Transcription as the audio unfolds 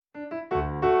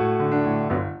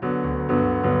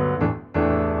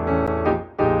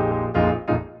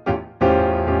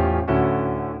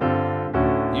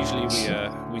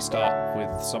start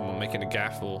with someone making a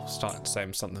gaffe or starting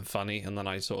saying something funny, and then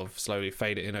I sort of slowly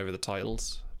fade it in over the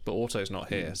titles. But Auto's not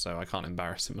here, so I can't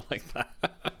embarrass him like that.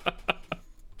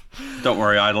 Don't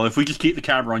worry, Idol. If we just keep the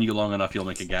camera on you long enough, you'll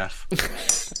make a gaffe.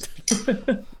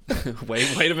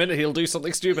 Wait a minute, he'll do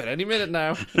something stupid any minute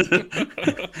now.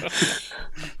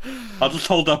 I'll just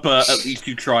hold up at least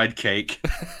you tried cake.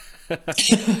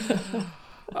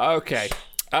 Okay.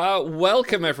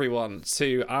 Welcome everyone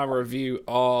to our review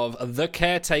of The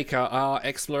Caretaker. Our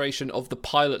exploration of the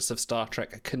pilots of Star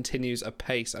Trek continues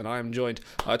apace, and I am joined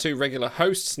by two regular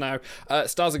hosts now,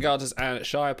 Starzagardus and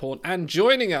Shireporn, and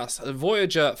joining us,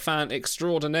 Voyager fan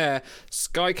extraordinaire,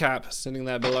 Skycap, sitting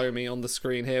there below me on the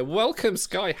screen here. Welcome,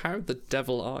 Sky. How the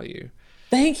devil are you?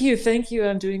 Thank you.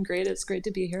 I'm doing great. It's great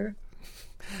to be here.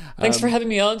 Thanks for having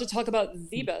me on to talk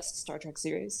about the best Star Trek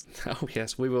series. Oh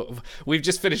yes, we've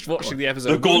just finished watching the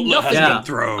episode. The gauntlet has been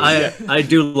thrown. I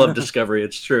do love Discovery.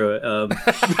 It's true. Oh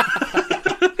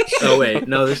wait,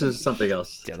 no, this is something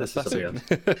else. Yeah, this that's is something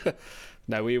else.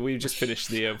 No, we just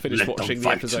finished watching the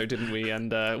episode, didn't we?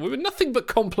 And we were nothing but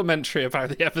complimentary about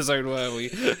the episode, were we?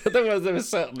 there was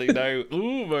certainly no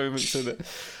moments in it.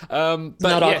 But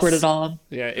not awkward at all.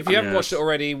 Yeah, if you haven't watched it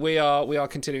already, we are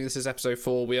continuing. This is episode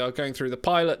 4. We are going through the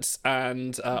pilots,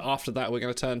 and after that, we're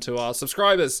going to turn to our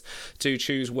subscribers to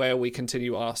choose where we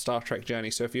continue our Star Trek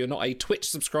journey. So if you're not a Twitch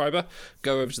subscriber,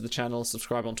 go over to the channel,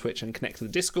 subscribe on Twitch, and connect to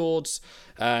the Discords,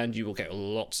 and you will get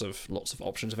lots of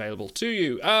options available to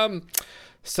you.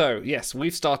 So, yes,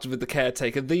 we've started with The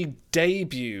Caretaker, the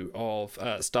debut of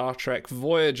Star Trek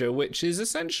Voyager, which is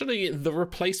essentially the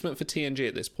replacement for TNG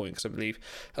at this point, because I believe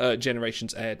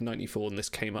Generations aired 94 and this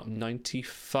came up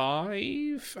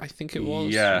 95, I think it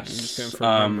was. Yes. I'm just going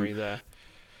from memory there.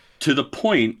 To the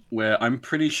point where I'm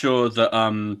pretty sure that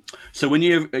so when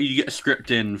you get a script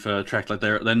in for Trek, like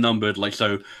they're numbered, like,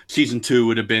 so season 2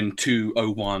 would have been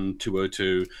 201,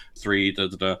 202, 3, da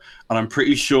da da, and I'm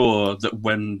pretty sure that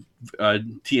when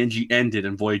TNG ended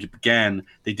and Voyager began,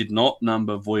 they did not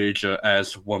number Voyager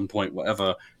as 1 point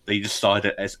whatever. They just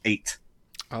started as 8.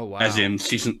 Oh wow! As in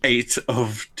season 8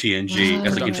 of TNG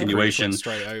as a continuation,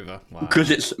 straight over. Wow.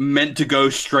 Because it's meant to go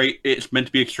straight. It's meant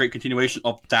to be a straight continuation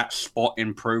of that spot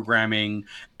in programming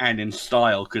and in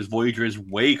style. Because Voyager is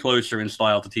way closer in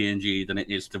style to TNG than it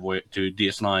is to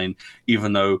DS9,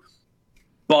 even though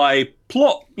by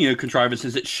plot,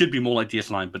 contrivances, it should be more like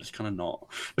DS9, but it's kind of not.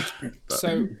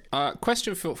 So,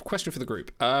 question for the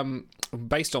group.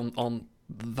 Based on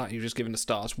that you've just given the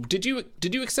stars, did you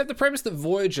accept the premise that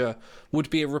Voyager would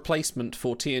be a replacement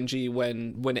for TNG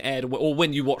when it aired, or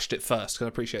when you watched it first? Because I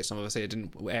appreciate some of us here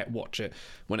didn't watch it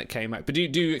when it came out. But do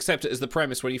you accept it as the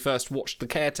premise when you first watched The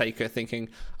Caretaker, thinking,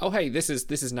 "Oh, hey, this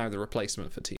is now the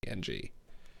replacement for TNG"?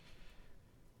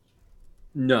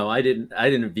 No, I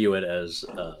didn't view it as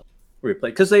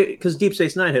replay because Deep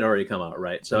Space Nine had already come out,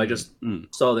 right? So I just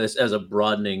saw this as a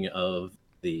broadening of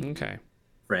the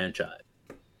franchise.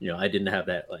 I didn't have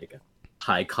that like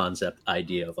high concept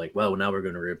idea of like, well, now we're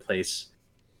going to replace,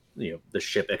 the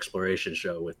ship exploration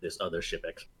show with this other ship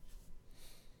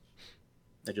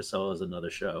I just saw it as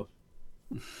another show.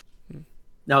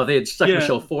 Now, if they had stuck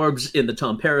Michelle Forbes in the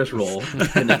Tom Paris role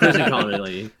in the prison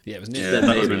comedy, it was that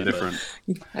would have been different.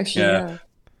 Actually, yeah.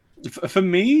 For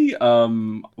me,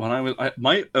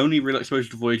 my only real exposure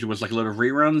to Voyager was like a lot of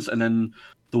reruns, and then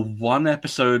the one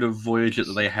episode of Voyager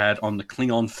that they had on the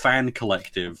Klingon Fan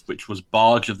Collective, which was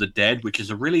Barge of the Dead, which is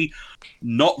a really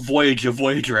not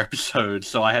Voyager episode,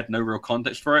 so I had no real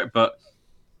context for it. But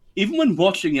even when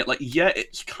watching it,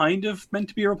 it's kind of meant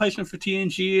to be a replacement for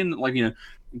TNG, and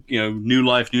new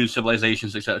life, new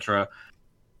civilizations, etc.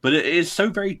 But it is so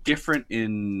very different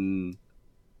in,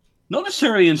 not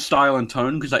necessarily in style and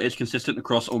tone, because that is consistent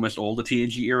across almost all the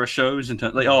TNG era shows, and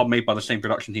they are made by the same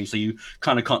production team, so you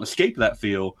kind of can't escape that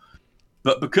feel.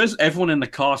 But because everyone in the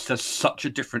cast has such a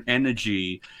different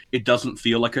energy, it doesn't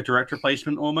feel like a direct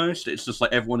replacement almost. It's just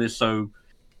like everyone is so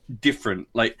different.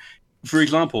 Like, for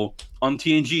example, on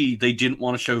TNG, they didn't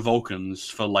want to show Vulcans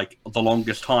for like the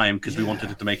longest time because we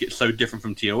wanted to make it so different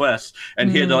from TOS. And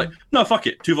here they're like, no, fuck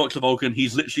it. Tuvok's a Vulcan.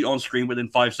 He's literally on screen within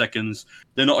 5 seconds.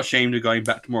 They're not ashamed of going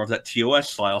back to more of that TOS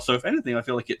style. So if anything, I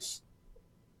feel like it's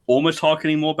almost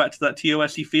harkening more back to that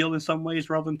TOS-y feel in some ways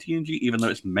rather than TNG, even though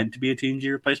it's meant to be a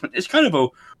TNG replacement. It's kind of a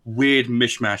weird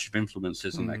mishmash of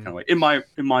influences in that kind of way, in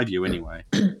my view anyway.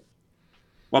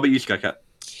 What about you, Skycat?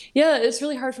 Yeah, it's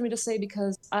really hard for me to say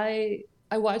because I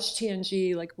watched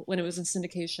TNG like when it was in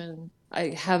syndication. I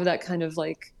have that kind of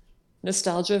like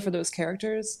nostalgia for those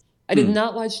characters. I did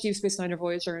not watch Deep Space Nine or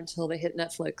Voyager until they hit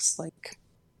Netflix, like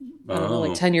I don't know,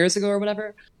 like 10 years ago or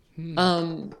whatever.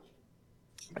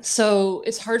 So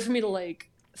it's hard for me to like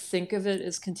think of it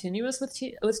as continuous with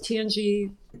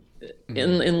TNG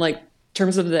in like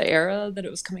terms of the era that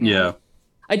it was coming out.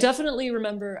 I definitely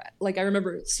remember, like, I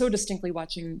remember so distinctly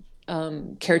watching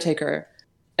Caretaker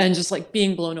and just like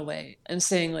being blown away and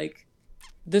saying like,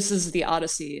 this is the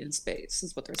Odyssey in space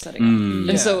is what they're setting up.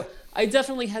 And so I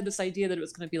definitely had this idea that it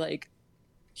was going to be like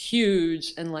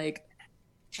huge and like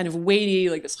kind of weighty,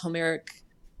 like this Homeric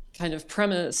kind of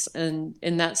premise. And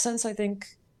in that sense, I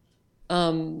think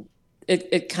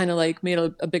it kind of like made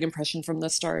a big impression from the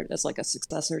start as like a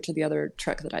successor to the other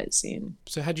Trek that I had seen.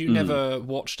 So had you never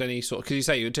watched any sort of, because you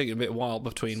say it would take a bit while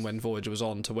between when Voyager was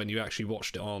on to when you actually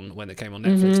watched it on when it came on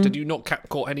Netflix. Did you not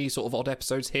caught any sort of odd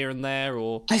episodes here and there,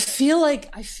 or? I feel like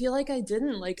I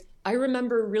didn't. Like, I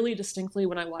remember really distinctly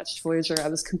when I watched Voyager, I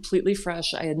was completely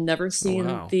fresh. I had never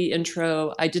seen the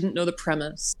intro. I didn't know the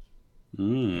premise.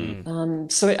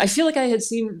 So I feel like I had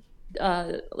seen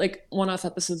like one-off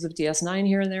episodes of DS9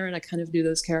 here and there, and I kind of knew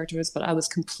those characters, but I was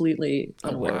completely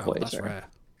unaware of Voyager. That's rare.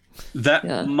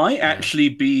 That might actually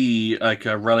be like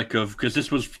a relic of, because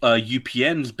this was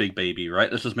UPN's big baby,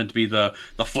 right? This was meant to be the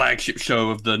flagship show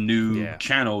of the new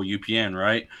channel, UPN,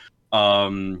 right?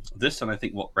 This, and I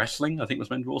think wrestling, I think was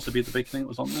meant to also be the big thing that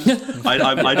was on there.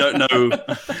 I don't know,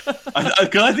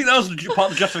 because I think that was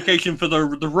part of the justification for the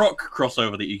Rock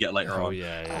crossover that you get later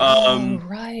on.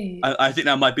 Right. I think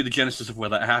that might be the genesis of where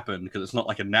that happened, because it's not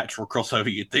like a natural crossover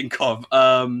you'd think of.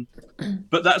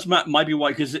 But that's might be why,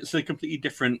 because it's a completely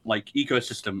different like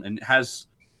ecosystem, and it has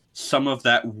some of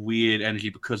that weird energy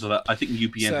because of that. I think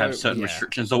UPN had certain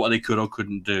restrictions on what they could or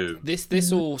couldn't do.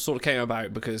 This all sort of came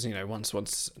about because, you know, once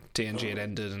TNG had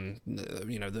ended, and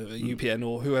you know, the UPN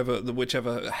or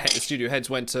whichever studio heads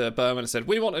went to Berman and said,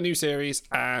 we want a new series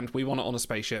and we want it on a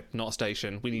spaceship, not a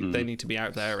station. They need to be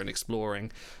out there and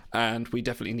exploring, and we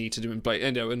definitely need to do,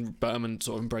 you know, and Berman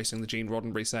sort of embracing the Gene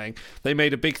Roddenberry saying, they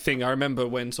made a big thing. I remember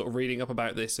when sort of reading up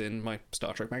about this in my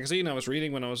Star Trek magazine I was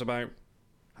reading when I was about,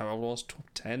 how old I was,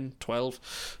 10,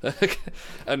 12,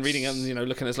 and reading and, you know,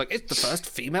 looking at it, like, it's the first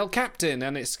female captain,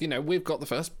 and it's, you know, we've got the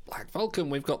first Black Vulcan,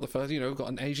 we've got the first, you know, we've got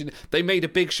an Asian. They made a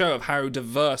big show of how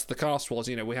diverse the cast was.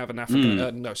 You know, we have an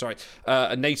African,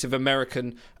 a Native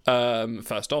American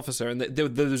first officer, and there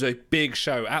was a big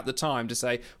show at the time to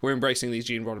say we're embracing these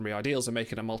Gene Roddenberry ideals and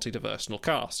making a multi-diversional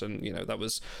cast, and, you know, that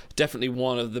was definitely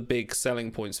one of the big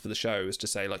selling points for the show, is to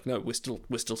say, like, no, we're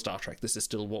still Star Trek. This is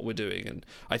still what we're doing. And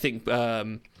I think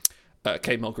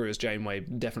Kate Mulgrew as Janeway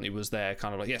definitely was there,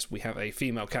 kind of like, yes, we have a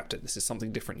female captain. This is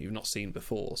something different you've not seen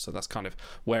before. So that's kind of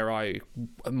where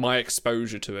my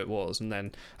exposure to it was, and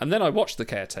then I watched The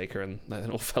Caretaker, and then it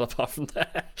all fell apart from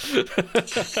there.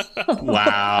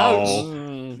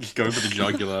 Wow! Just go for the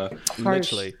jugular,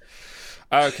 literally.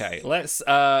 Okay, let's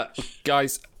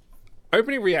guys.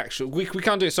 Opening reaction. We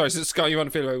can't do it. Sorry, so Scott, you want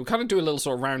to feel away? We kind of do a little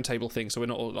sort of round table thing, so we're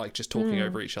not all like just talking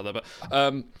over each other. But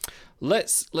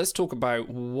let's talk about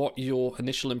what your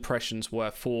initial impressions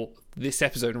were for this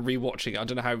episode and rewatching it. I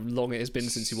don't know how long it has been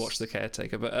since you watched The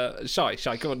Caretaker, but Shai,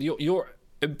 come on, your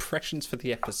impressions for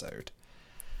the episode.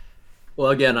 Well,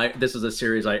 again, this is a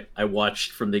series I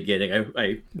watched from the beginning.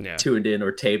 I tuned in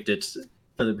or taped it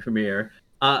for the premiere.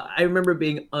 I remember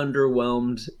being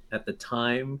underwhelmed at the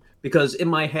time, because in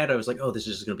my head I was like, "Oh, this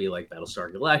is just going to be like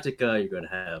Battlestar Galactica. You're going to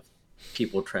have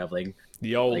people traveling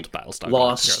the old like, Battlestar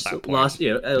Galactica at that point. Lost,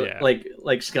 you know,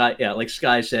 like Sky, like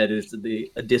Sky said, is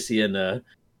the Odyssean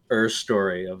Earth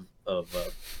story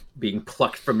of being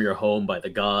plucked from your home by the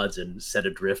gods and set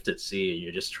adrift at sea, and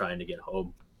you're just trying to get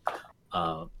home."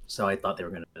 So I thought they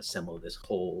were going to assemble this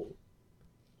whole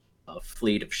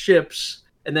fleet of ships.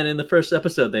 And then in the first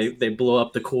episode, they blow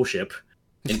up the cool ship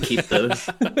and keep the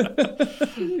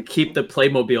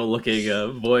Playmobil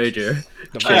looking Voyager.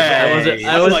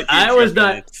 I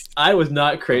was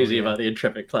not crazy about the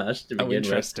Intrepid class to begin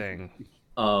interesting.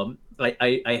 With.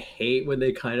 I hate when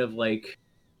they kind of like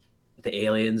the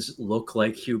aliens look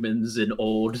like humans in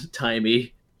old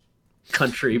timey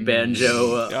country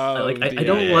banjo. I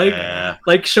don't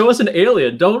like show us an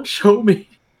alien. Don't show me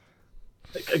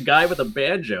like a guy with a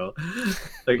banjo.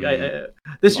 Like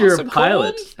this year a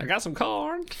pilot. Corn? I got some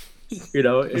corn. You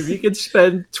know, if you could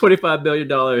spend $25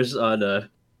 million on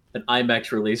an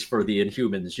IMAX release for the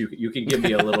Inhumans, you can give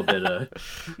me a little bit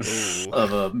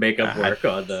of makeup work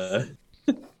on the.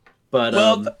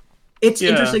 But it's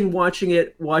interesting watching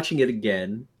it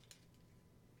again.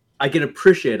 I can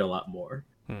appreciate a lot more.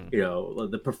 You know,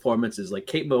 the performances, like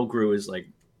Kate Mulgrew is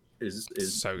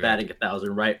so batting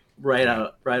 1,000 right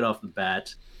off the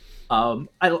bat.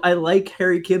 I like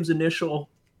Harry Kim's initial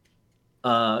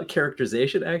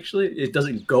characterization. Actually, it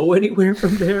doesn't go anywhere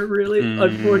from there, really,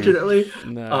 unfortunately.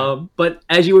 No. But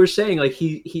as you were saying, like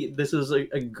he this is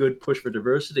a good push for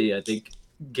diversity. I think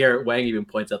Garrett Wang even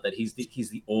points out that he's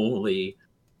the only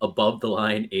above the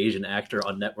line Asian actor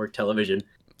on network television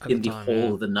in the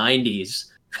whole of the 90s.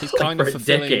 He's kind of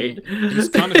fulfilling. He's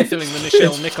kind of fulfilling the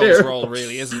Nichelle Nichols role,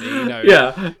 really, isn't he? You know,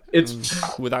 yeah,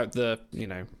 it's without the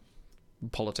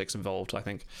politics involved, I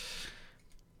think.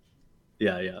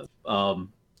 Yeah.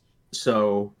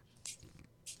 So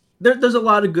there's a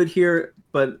lot of good here,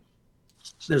 but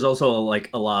there's also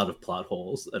like a lot of plot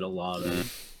holes and a lot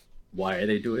of why are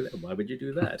they doing that? Why would you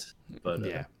do that? But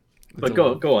yeah. But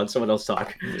go on. Someone else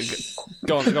talk.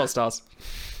 Go on, Stars.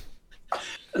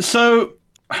 So,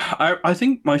 I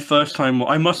think my first time,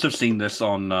 I must have seen this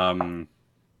on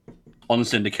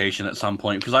syndication at some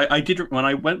point, because I did, when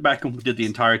I went back and did the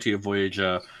entirety of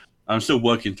Voyager. I'm still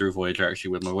working through Voyager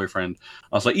actually with my boyfriend.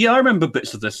 I was like, yeah, I remember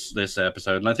bits of this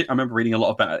episode, and I think I remember reading a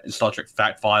lot about it in Star Trek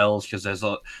Fact Files, because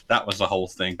that was the whole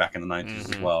thing back in the 90s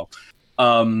as well.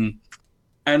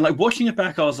 And like watching it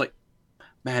back, I was like,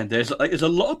 man, there's a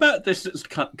lot about this that's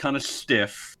kind of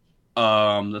stiff.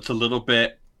 That's a little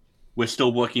bit. We're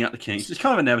still working out the kinks. It's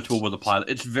kind of inevitable with a pilot.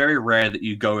 It's very rare that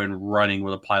you go in running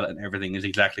with a pilot and everything is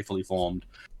exactly fully formed.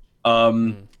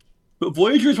 But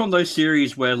Voyager is one of those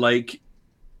series where, like,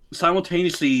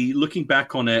 simultaneously looking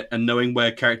back on it and knowing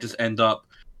where characters end up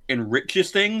enriches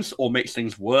things or makes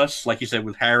things worse. Like you said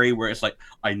with Harry, where it's like,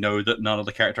 I know that none of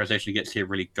the characterization he gets here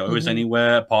really goes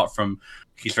anywhere, apart from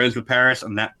he's friends with Paris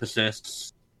and that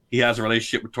persists. He has a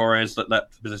relationship with Torres that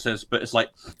persists, but it's like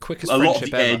quickest a lot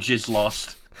of the ever. edge is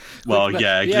lost. Well,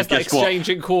 yeah, he has that exchange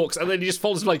what? in Quarks, and then he just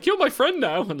follows him like, "You're my friend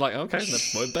now," and like, okay,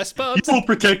 that's my best buds. You will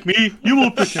protect me. You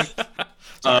will protect.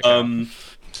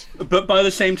 But by the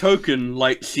same token,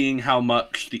 like seeing how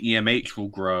much the EMH will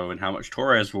grow and how much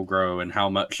Torres will grow and how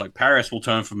much like Paris will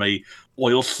turn from a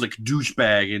oil slick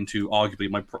douchebag into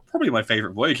arguably probably my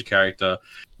favorite Voyager character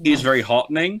is very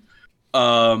heartening.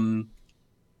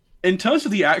 In terms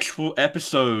of the actual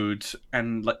episode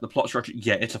and like the plot structure,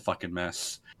 yeah, it's a fucking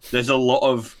mess. There's a lot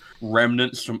of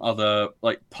remnants from other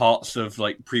like parts of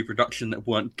like pre-production that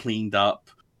weren't cleaned up.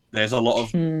 There's a lot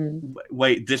of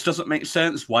wait, this doesn't make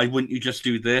sense. Why wouldn't you just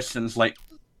do this? And it's like,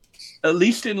 at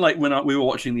least in like when we were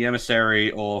watching The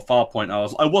Emissary or Farpoint,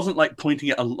 I wasn't like pointing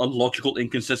at a logical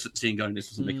inconsistency and going, this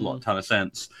doesn't make a ton of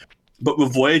sense. But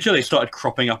with Voyager, they started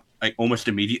cropping up like almost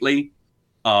immediately.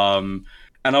 And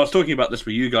I was talking about this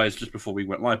with you guys just before we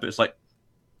went live, but it's like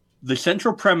the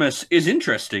central premise is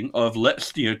interesting of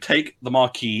let's take the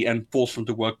Maquis and force them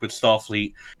to work with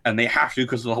Starfleet, and they have to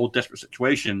because of the whole desperate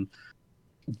situation.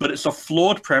 But it's a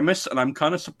flawed premise, and I'm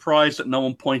kind of surprised that no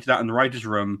one pointed out in the writer's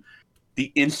room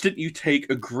the instant you take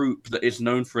a group that is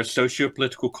known for a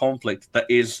socio-political conflict that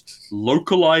is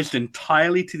localized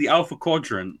entirely to the Alpha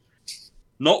Quadrant,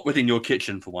 not within your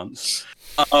kitchen for once,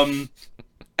 and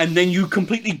then you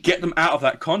completely get them out of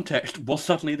that context, well,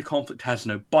 suddenly the conflict has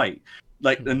no bite.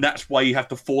 Like, and that's why you have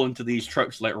to fall into these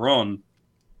tropes later on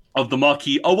of the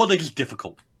Maquis. Oh, well, they're just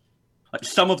difficult. Like,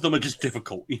 some of them are just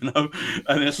difficult, And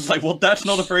it's just like, well, that's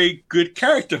not a very good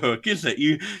character hook, is it?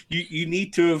 You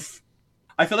need to have...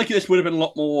 I feel like this would have been a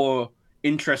lot more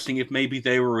interesting if maybe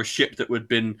they were a ship that would have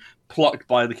been plucked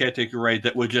by the Caretaker raid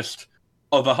that were just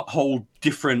of a whole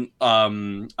different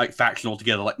faction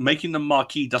altogether. Like, making them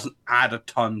Maquis doesn't add a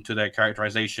ton to their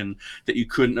characterization that you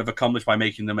couldn't have accomplished by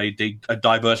making them a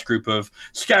diverse group of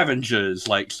scavengers,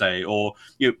 like, say, or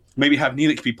maybe have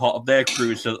Neelix be part of their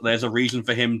crew so that there's a reason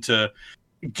for him to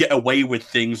get away with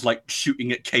things like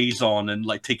shooting at Kazon and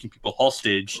like taking people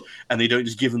hostage, and they don't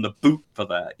just give him the boot for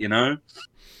that,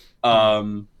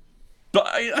 But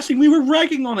I think we were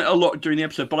ragging on it a lot during the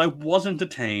episode, but I was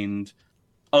entertained.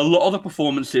 A lot of the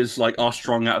performances are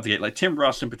strong out of the gate. Like Tim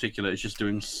Russ in particular is just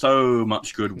doing so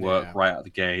much good work right out of the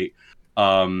gate.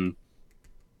 And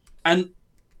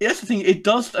that's the thing, it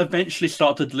does eventually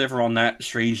start to deliver on that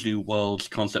Strange New Worlds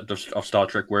concept of Star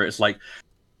Trek, where it's like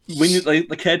when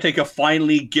the Caretaker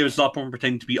finally gives up on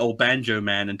pretending to be old Banjo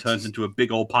Man and turns into a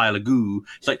big old pile of goo.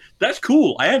 It's like, that's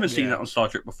cool. I haven't seen that on Star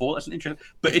Trek before. That's an interesting.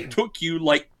 But it took you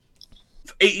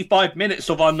 85 minutes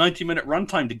of our 90-minute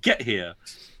runtime to get here.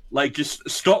 Like, just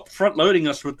stop front-loading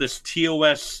us with this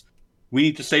TOS, we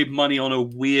need to save money on a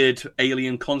weird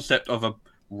alien concept of a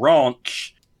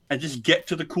ranch, and just get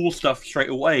to the cool stuff straight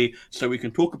away so we can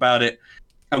talk about it,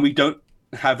 and we don't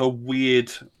have a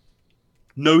weird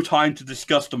no time to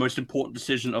discuss the most important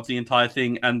decision of the entire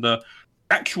thing and the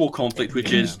actual conflict,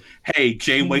 which is, hey,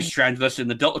 Janeway stranded us in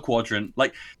the Delta Quadrant.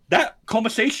 Like, that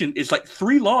conversation is like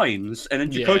 3 lines, and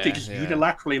then Chakotay just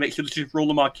unilaterally makes a decision for all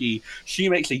the Maquis. She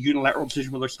makes a unilateral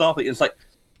decision with her Starfleet. It's like,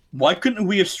 why couldn't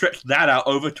we have stretched that out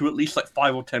over to at least like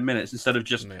 5 or 10 minutes instead of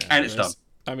just, and it's done?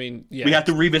 I mean, yeah. We have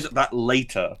to revisit that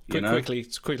later.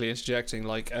 Quickly interjecting,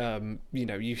 like,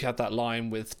 you had that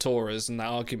line with Torres and that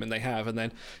argument they have, and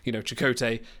then,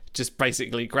 Chakotay just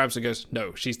basically grabs and goes,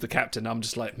 "No, she's the captain." I'm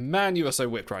just like, man, you are so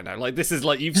whipped right now. Like, this is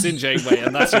like, you've seen Janeway,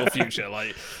 and that's your future.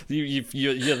 Like, you're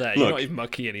there. Look, you're not even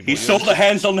Maquis anymore. He saw the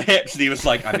hands on the hips, and he was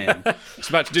like, "I'm in." It's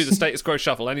about to do the status quo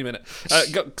shuffle any minute.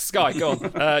 Sky, go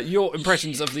on. Your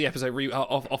impressions of the episode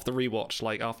off the rewatch,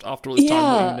 like after all this time,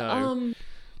 what you know.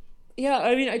 Yeah,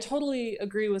 I mean, I totally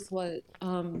agree with what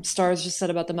Stars just said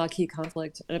about the Maquis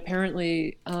conflict. And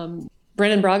apparently,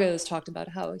 Brandon Braga has talked about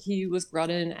how he was brought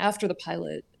in after the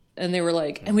pilot. And they were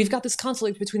like, and we've got this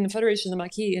conflict between the Federation and the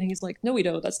Maquis. And he's like, no, we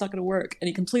don't. That's not going to work. And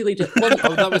he completely did. Well,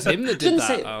 that was him that did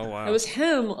that? Oh, wow. It was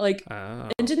him. Like,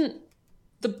 and didn't...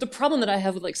 The problem that I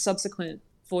have with, like, subsequent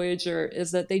Voyager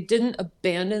is that they didn't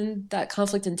abandon that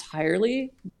conflict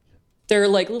entirely. There are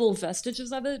like little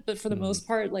vestiges of it, but for the most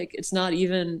part, like, it's not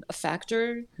even a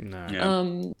factor. No.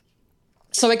 Yeah.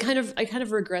 So I kind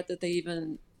of regret that they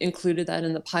even included that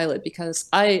in the pilot, because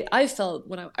I felt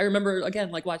when I remember again,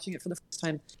 like, watching it for the first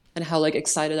time and how, like,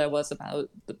 excited I was about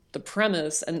the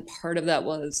premise, and part of that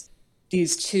was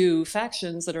these 2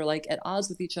 factions that are, like, at odds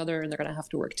with each other and they're gonna have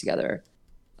to work together.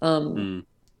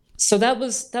 So that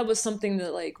was something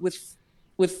that, like, with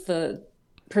the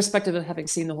perspective of having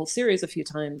seen the whole series a few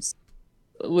times,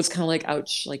 was kind of like,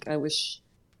 ouch, like, I wish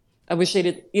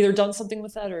they'd either done something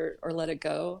with that or let it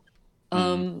go.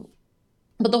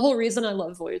 But the whole reason I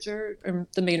love Voyager, or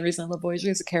the main reason I love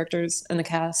Voyager, is the characters and the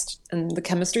cast and the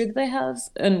chemistry that they have.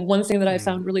 And one thing that I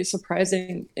found really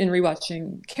surprising in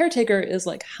rewatching Caretaker is,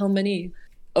 like, how many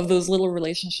of those little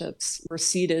relationships were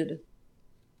seeded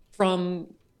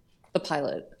from the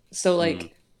pilot. So,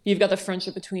 like, you've got the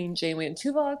friendship between Janeway and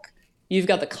Tuvok, you've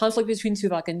got the conflict between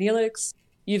Tuvok and Neelix,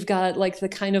 you've got, like, the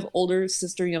kind of older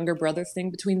sister, younger brother thing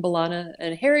between B'Elanna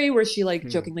and Harry, where she, like,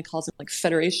 jokingly calls him, like,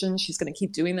 Federation. She's going to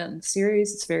keep doing that in the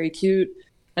series. It's very cute.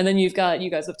 And then you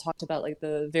guys have talked about, like,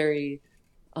 the very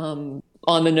on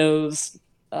the nose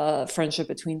friendship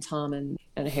between Tom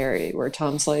and Harry, where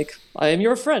Tom's like, I am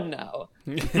your friend now.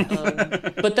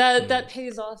 But that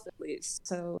pays off, at least.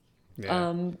 So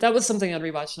that was something on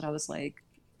rewatch that I was like,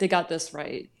 they got this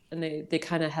right. And they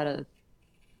kind of had a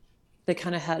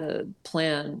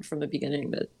plan from the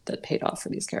beginning that paid off for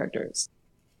these characters.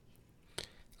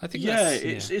 I think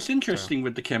it's interesting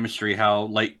with the chemistry, how,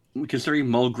 like, considering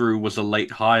Mulgrew was a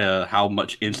late hire, how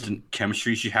much instant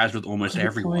chemistry she has with almost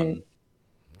everyone. Point.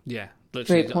 Yeah,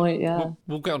 literally. Great point. Yeah,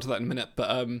 we'll get onto that in a minute, but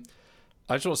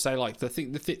I just want to say, like, I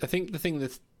think the thing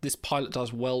that this pilot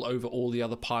does well over all the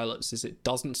other pilots is it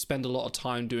doesn't spend a lot of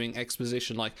time doing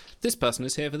exposition, like, this person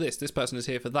is here for this person is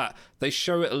here for that. They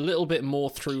show it a little bit more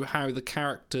through how the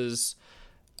characters,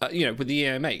 with the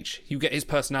EMH, you get his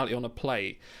personality on a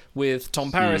plate. With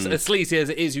Tom Paris, as sleazy as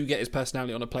it is, you get his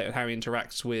personality on a plate and how he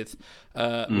interacts with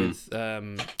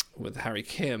Harry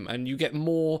Kim, and you get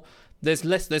more.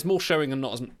 There's more showing and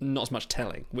not as much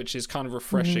telling, which is kind of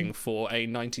refreshing for a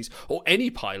 90s or any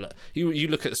pilot. You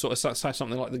look at sort of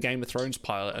something like the Game of Thrones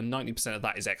pilot, and 90% of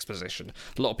that is exposition.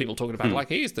 A lot of people talking about like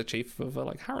he's the chief of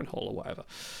like Harrenhal or whatever.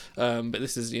 But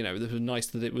this is this was nice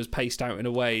that it was paced out in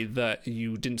a way that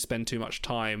you didn't spend too much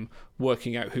time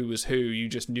working out who was who. You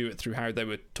just knew it through how they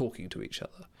were talking to each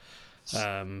other.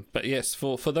 But yes,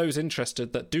 for those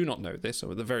interested that do not know this,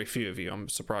 or the very few of you, I'm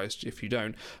surprised if you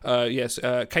don't.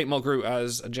 Kate Mulgrew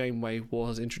as Janeway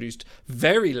was introduced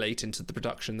very late into the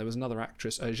production. There was another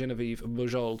actress, Genevieve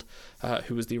Bujold,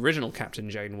 who was the original Captain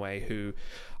Janeway, who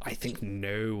I think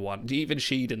no one, even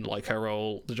she didn't like her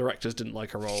role. The directors didn't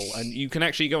like her role, and you can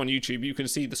actually go on YouTube. You can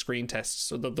see the screen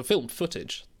tests, the film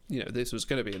footage. This was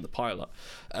going to be in the pilot,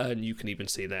 and you can even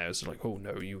see there, it's like, oh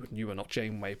no, you are not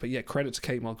Janeway. But yeah, credit to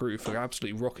Kate Mulgrew for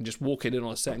absolutely rocking, just walking in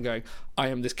on a set and going, I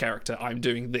am this character, I'm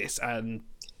doing this, and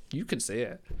you can see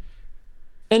it.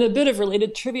 And a bit of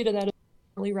related trivia to that is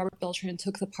Robert Beltran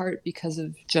took the part because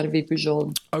of Genevieve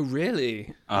Bujold. Oh,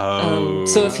 really? Oh.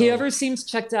 So if he ever seems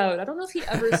checked out, I don't know if he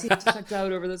ever seems checked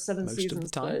out over the 7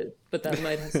 seasons, but that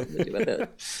might have something to do with it.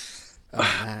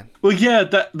 Oh, man. Well, yeah,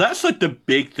 that's like the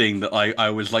big thing that I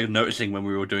was like noticing when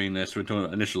we were doing this. We were talking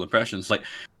about initial impressions. Like,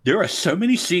 there are so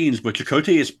many scenes where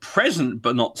Chakotay is present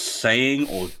but not saying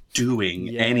or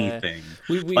doing anything.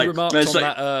 We like, remarked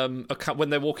on that when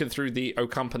they're walking through the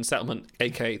Ocampan settlement,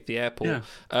 aka the airport.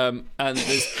 And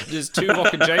there's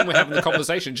Tuvok and Jane. We're having the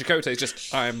conversation. Chakotay's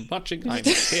just, I'm watching, I'm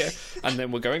here, and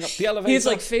then we're going up the elevator. He's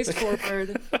like face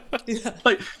forward.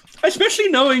 Like, especially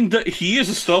knowing that he is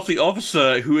a Starfleet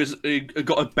officer who has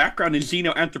got a background in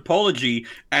xenoanthropology,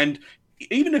 and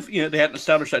even if they hadn't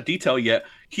established that detail yet,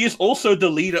 he is also the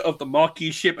leader of the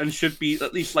Marquis ship and should be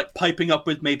at least like piping up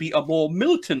with maybe a more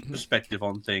militant perspective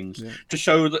on things to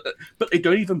show that. But they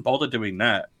don't even bother doing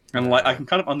that, and like I can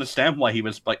kind of understand why he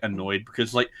was like annoyed,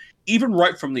 because like even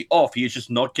right from the off, he is just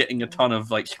not getting a ton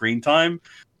of like screen time.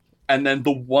 And then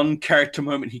the one character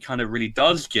moment he kind of really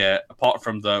does get, apart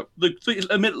from the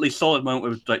admittedly solid moment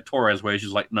with like Torres, where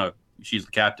she's like, "No, she's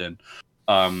the captain,"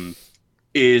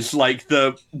 is like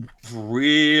the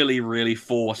really, really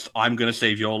forced "I'm gonna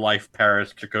save your life,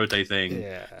 Paris Chakotay" thing.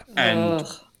 And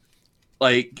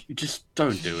like, just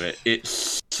don't do it.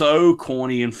 It's so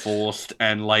corny and forced,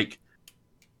 and like,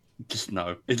 just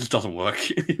no, it just doesn't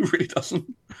work. It really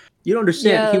doesn't. You don't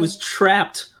understand. He was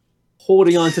trapped,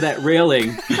 holding onto that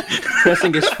railing,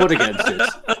 pressing his foot against it.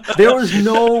 There was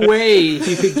no way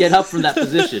he could get up from that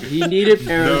position. He needed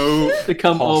Paris to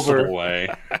come over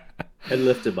and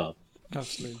lift him up.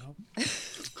 Absolutely not.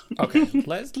 Okay,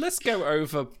 let's go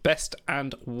over best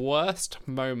and worst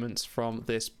moments from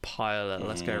this pilot.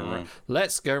 Let's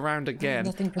go round again.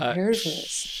 Nothing prepared for this.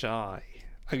 Shy.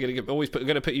 I'm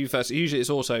gonna put you first. Usually it's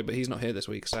Auto, but he's not here this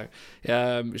week. So,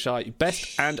 Shy,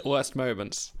 best and worst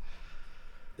moments.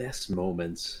 Best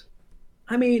moments.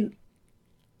 I mean,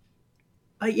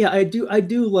 I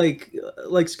do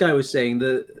like Sky was saying,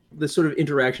 the sort of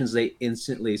interactions they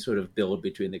instantly sort of build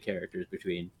between the characters,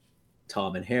 between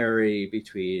Tom and Harry,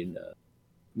 between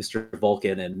Mr.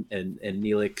 Vulcan and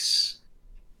Neelix.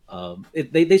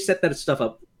 They set that stuff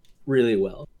up really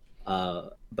well.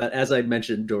 But as I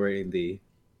mentioned during the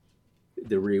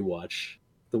rewatch,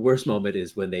 the worst moment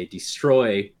is when they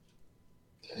destroy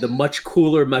the much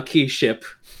cooler Maquis ship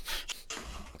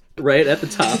right at the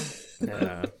top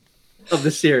of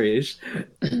the series.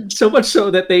 So much so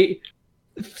that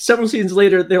several scenes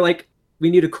later, they're like, "We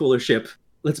need a cooler ship.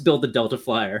 Let's build the Delta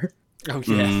Flyer." Oh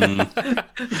yeah.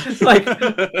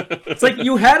 It's like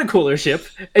you had a cooler ship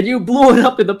and you blew it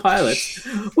up in the pilot.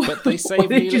 But they saved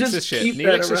Neelix's ship.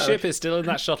 Neelix's ship is still in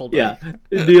that shuttle bay. Yeah,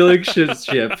 Neelix's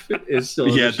ship is still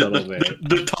in the shuttle bay.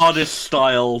 The TARDIS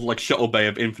style like shuttle bay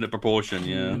of infinite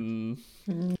proportion.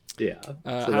 Yeah.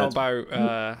 How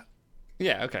about?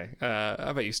 Yeah. Okay. How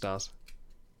about you, Stars?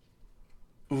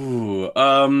 Ooh,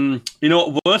 you know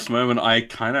what? Worst moment, I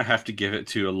kind of have to give it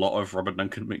to a lot of Robert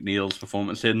Duncan McNeil's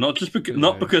performance here. Not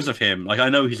because of him. Like, I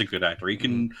know he's a good actor. He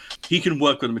can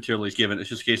work with the material he's given. It's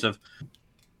just a case of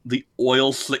the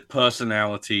oil slick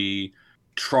personality,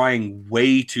 trying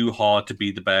way too hard to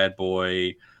be the bad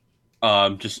boy,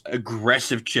 just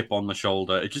aggressive chip on the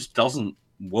shoulder. It just doesn't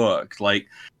work. Like,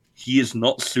 he is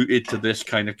not suited to this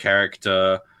kind of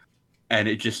character. And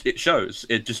it shows.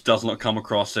 It just does not come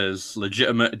across as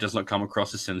legitimate. It does not come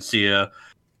across as sincere,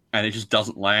 and it just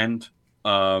doesn't land.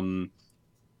 And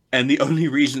the only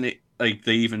reason they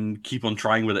even keep on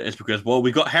trying with it is because, well,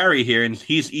 we got Harry here, and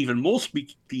he's even more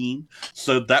speaking,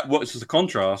 so that works as a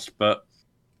contrast. But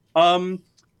I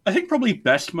think probably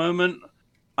best moment,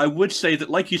 I would say that,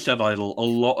 like you said, Idle, a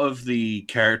lot of the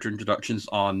character introductions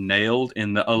are nailed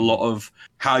in that a lot of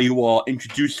how you are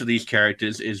introduced to these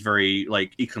characters is very,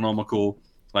 like, economical.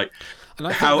 Like,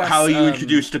 how are you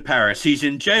introduced to Paris? He's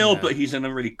in jail, but he's in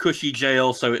a really cushy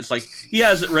jail, so it's like, he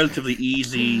has it relatively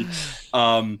easy.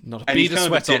 Not a bead of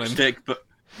sweat on him. But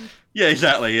yeah,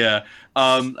 exactly, yeah.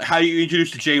 How are you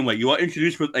introduced to Janeway? You are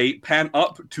introduced with a pan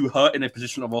up to her in a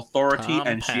position of authority,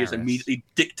 and she is immediately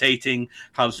dictating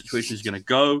how the situation is going to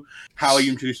go. How are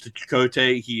you introduced to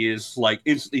Chakotay? He is like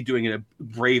instantly doing a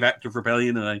brave act of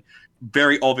rebellion and a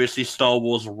very obviously Star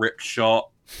Wars ripped shot.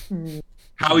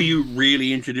 How are you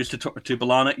really introduced to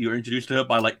B'Elanna? You're introduced to her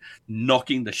by like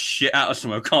knocking the shit out of some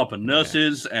Ocampan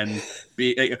nurses and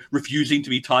refusing to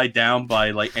be tied down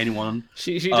by like anyone.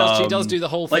 She does do the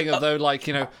whole thing of though, like,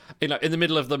 in the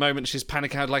middle of the moment she's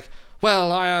panicking out, like,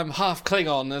 well, I am half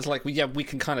Klingon. And it's like, well, yeah, we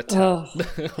can kind of tell.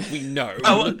 We know.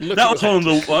 That was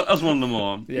one of the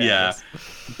more. Yeah.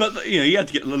 But you had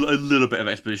to get a little bit of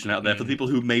exposition out there for people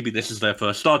who maybe this is their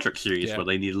first Star Trek series where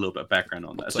they need a little bit of background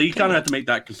on that. So you kind of have to make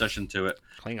that concession to it.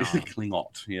 Klingon,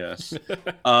 yes.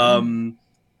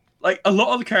 Like a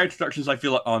lot of the character introductions, I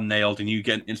feel like are nailed, and you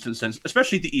get an instant sense,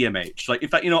 especially the EMH. Like, in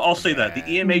fact, I'll say that the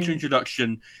EMH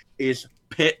introduction is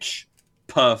pitch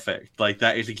perfect. Like,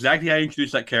 that is exactly how you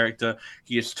introduce that character.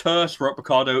 He is terse. Robert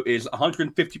Picardo is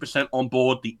 150% on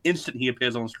board the instant he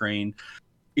appears on screen.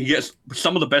 he gets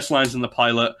some of the best lines in the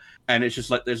pilot, and it's just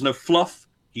like there's no fluff.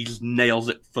 He just nails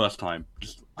it first time.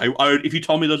 If you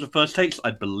told me those are first takes,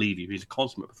 I'd believe you. He's a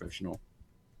consummate professional.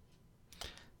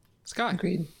 Sky.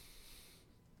 Agreed.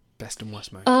 Best and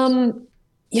worst moments.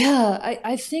 Yeah,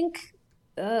 I think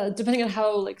depending on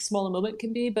how like small a moment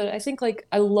can be, but I think like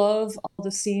I love all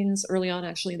the scenes early on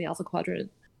actually in the Alpha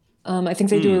Quadrant. I think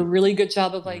they do a really good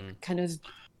job of like kind of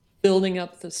building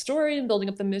up the story and building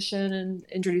up the mission and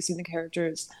introducing the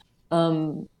characters.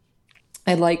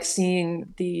 I like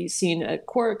seeing the scene at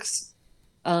Quarks.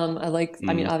 I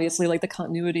mean, obviously, like the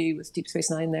continuity with Deep Space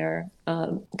Nine there,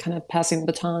 kind of passing the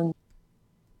baton.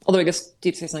 Although I guess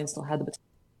Deep Space Nine still had the baton,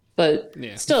 but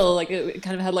still, like it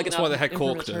kind of had like That's why they had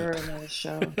Quark in the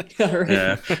show.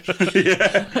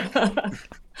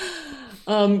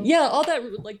 All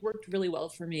that like worked really well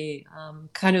for me.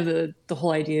 Kind of the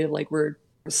whole idea of like we're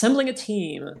assembling a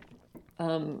team.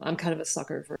 I'm kind of a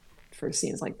sucker for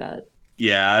scenes like that.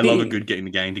 Yeah, I love a good getting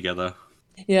the gang together.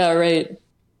 Yeah, right.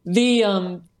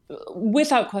 The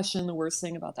without question, the worst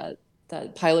thing about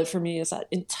that pilot for me is that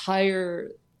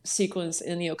entire sequence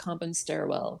in the Ocampan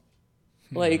stairwell.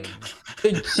 Like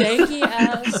the janky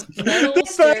ass metal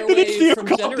stairway from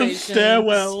Generations.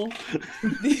 Stairwell.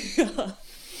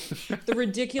 The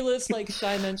ridiculous, like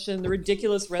Shai mentioned, the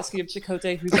ridiculous rescue of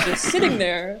Chakotay, who's just sitting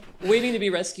there waiting to be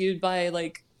rescued by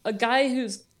like a guy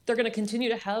who's they're going to continue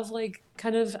to have like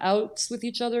kind of outs with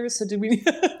each other. So do we?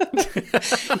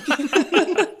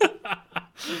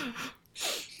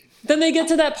 Then they get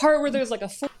to that part where there's like a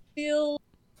force field,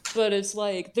 but it's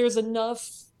like there's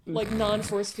enough like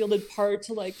non-force fielded part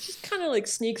to like just kind of like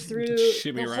sneak through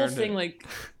the whole thing. Like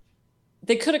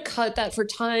they could have cut that for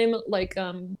time. Like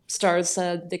Stars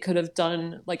said, they could have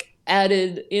done like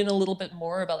added in a little bit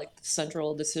more about like the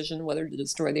central decision whether to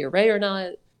destroy the array or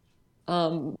not.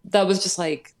 That was just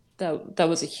like that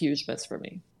was a huge miss for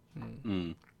me.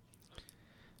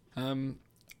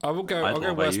 I'll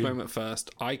go worst moment first.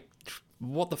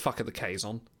 What the fuck are the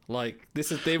Kazon? Like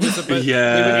they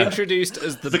were introduced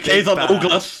as the Kazon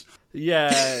Oglas.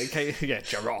 Yeah,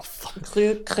 Jaroth.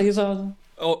 Kazon.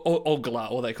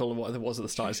 Ogla, or they call it what it was at the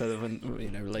start, instead of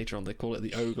later on they call it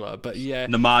the Ogla. But yeah,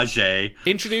 Namaje.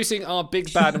 Introducing our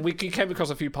big bad, and we came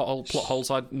across a few plot holes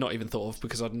I'd not even thought of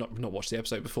because I'd not watched the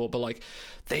episode before. But like,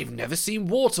 they've never seen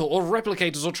water or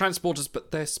replicators or transporters, but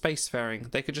they're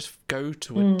spacefaring. They could just go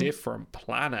to a different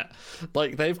planet.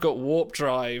 Like they've got warp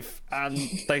drive, and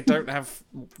they don't have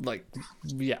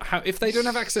if they don't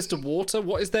have access to water,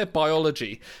 what is their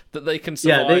biology that they can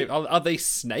survive? Are they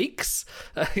snakes?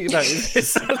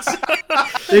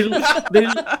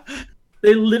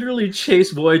 They literally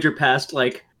chase Voyager past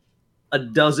like a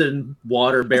dozen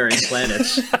water-bearing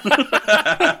planets.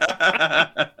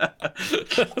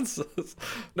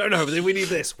 No, we need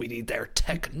this. We need their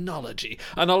technology.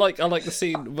 And I like the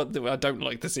scene, but I don't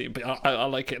like the scene, but I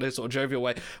like it in a sort of jovial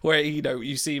way, where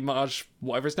you see Marge,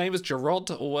 whatever his name is,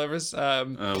 Jarod or whatever his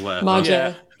Marge.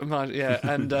 Yeah,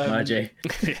 and Marge.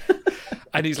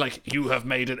 And he's like, "You have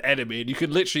made an enemy," and you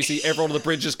can literally see everyone on the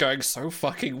bridge just going, "So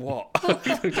fucking what?"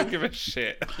 I don't give a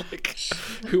shit. Like,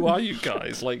 who are you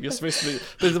guys? Like, you're supposed to be.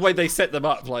 But the way they set them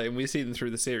up, like, and we see them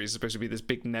through the series, is supposed to be this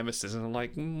big nemesis, and I'm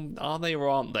like, are they or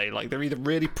aren't they? Like, they're either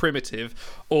really primitive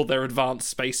or they're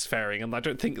advanced spacefaring, and I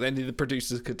don't think any of the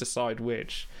producers could decide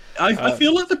which. I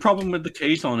feel like the problem with the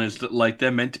Kazon is that like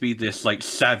they're meant to be this like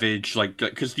savage, like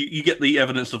because you get the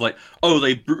evidence of like, oh,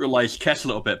 they brutalized Kes a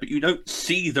little bit, but you don't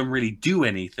see them really do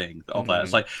anything of that.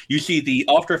 It's like you see the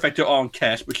after effect on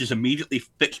Kes, which is immediately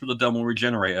fixed with a thermal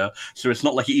regenerator, so it's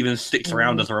not like it even sticks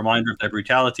around as a reminder of their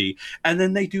brutality, and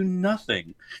then they do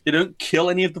nothing. They don't kill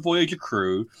any of the Voyager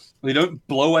crew. They don't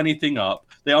blow anything up.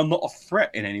 They are not a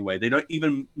threat in any way. They don't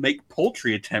even make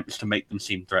paltry attempts to make them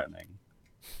seem threatening.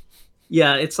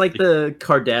 Yeah, it's like the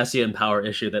Cardassian power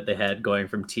issue that they had going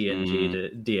from TNG to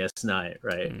DS9,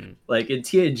 right? Like in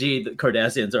TNG, the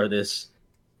Cardassians are this.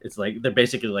 It's like they're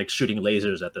basically like shooting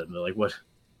lasers at them. They're like, "What?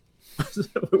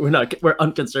 We're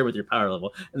unconcerned with your power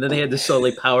level." And then they had to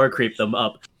slowly power creep them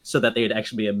up so that they'd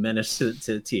actually be a menace to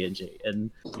TNG.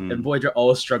 And Voyager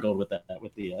always struggled with that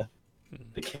with the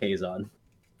Kazon.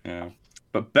 Yeah,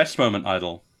 but best moment,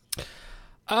 Idol.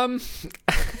 I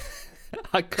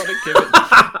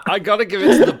gotta give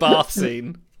it to the bath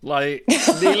scene. Like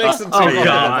Neelix and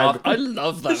Tuvok. I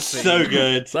love that scene. So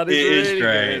good. That is really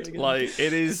great. Good. Like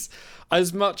it is.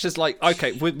 as much as like,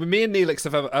 okay, with me and Neelix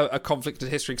have a conflicted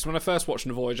history, because when I first watched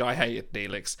The Voyage, I hated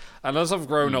Neelix, and as I've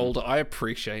grown older, I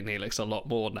appreciate Neelix a lot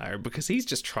more now, because he's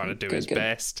just trying to do his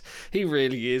best. He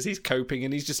really is. He's coping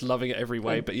and he's just loving it every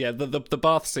way. But yeah, the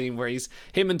bath scene where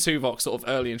him and Tuvok sort of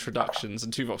early introductions,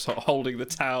 and Tuvok's sort of holding the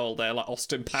towel there, like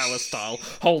Austin Powers style,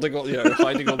 holding on,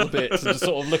 hiding on the bits and just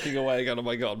sort of looking away, going, oh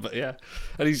my god. But yeah,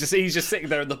 and he's just sitting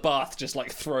there in the bath, just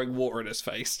like throwing water in his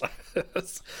face.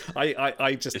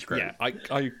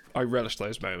 I relish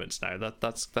those moments now.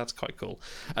 That's quite cool.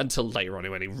 Until later on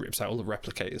when he rips out all the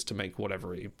replicators to make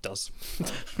whatever he does.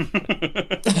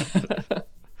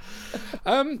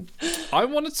 I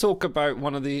want to talk about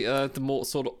one of the more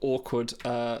sort of awkward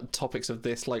topics of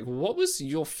this. Like, what was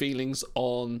your feelings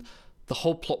on the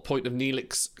whole plot point of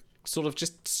Neelix sort of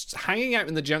just hanging out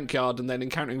in the junkyard and then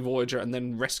encountering Voyager and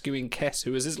then rescuing Kes,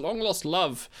 who is his long lost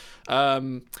love?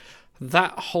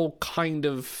 That whole kind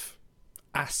of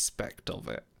aspect of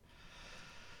it.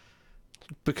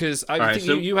 Because I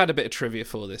think you had a bit of trivia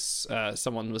for this.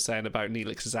 Someone was saying about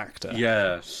Neelix's actor.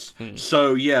 Yes.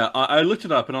 So, yeah, I looked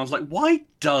it up and I was like, why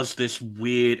does this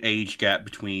weird age gap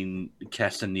between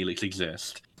Kes and Neelix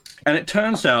exist? And it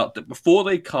turns out that before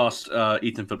they cast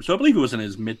Ethan Phillips, so I believe he was in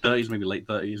his mid-30s, maybe late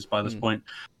 30s by this point,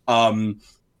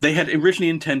 they had originally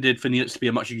intended for Neelix to be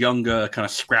a much younger, kind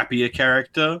of scrappier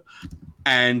character.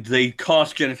 And they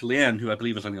cast Jennifer Lien, who I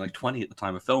believe was only like 20 at the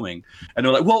time of filming, and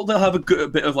they're like, "Well, they'll have a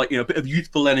bit of like, a bit of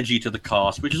youthful energy to the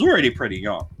cast, which is already pretty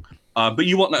young, but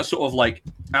you want that sort of like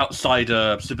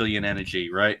outsider civilian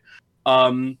energy, right?"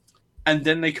 And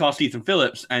then they cast Ethan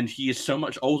Phillips, and he is so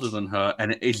much older than her,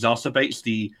 and it exacerbates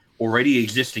the already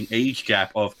existing age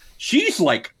gap of she's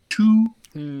like 2,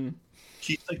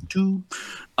 she's like 2,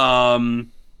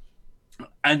 and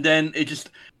then it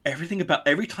just. Everything about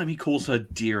every time he calls her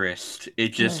dearest, it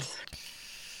just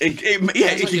it's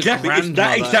exactly it's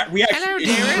that exact reaction. Hello,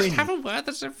 dearest. Have a word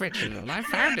that's original. I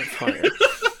found it for you.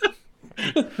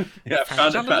 Yeah, I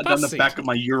found it down the back of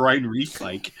my urine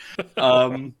recycle.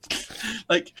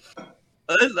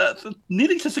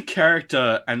 Neelix as a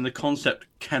character and the concept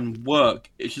can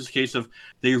work. It's just a case of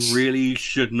they really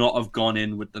should not have gone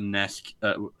in with the Nesk.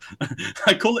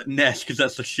 I call it Nesk because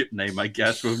that's the ship name, I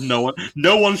guess. With no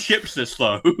one ships this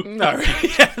though. No,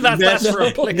 that's for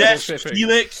applicable shipping.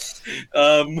 Neelix,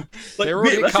 they're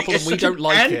already a couple, and we don't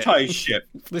like anti-ship.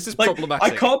 This is problematic.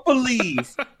 I can't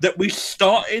believe that we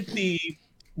started the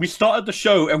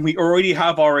show and we already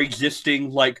have our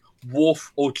existing like.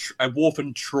 Worf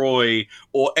and Troy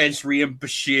or Ezri and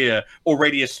Bashir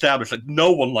already established. Like,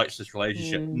 no one likes this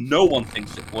relationship. No one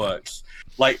thinks it works.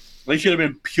 Like, they should have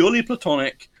been purely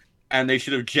platonic, and they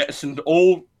should have jettisoned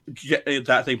all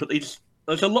that thing. But there's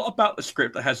a lot about the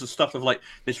script that has the stuff of like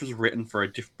this was written for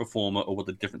a different performer or with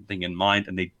a different thing in mind,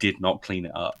 and they did not clean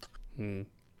it up.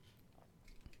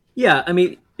 Yeah, I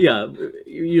mean, yeah,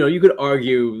 you could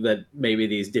argue that maybe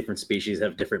these different species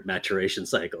have different maturation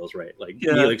cycles, right? Like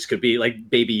Neelix could be like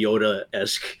Baby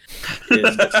Yoda-esque,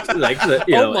 like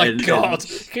oh my god!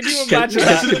 Can you imagine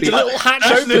that little hatch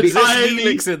opens, there's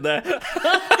Neelix in there?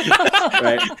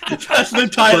 Right, that's an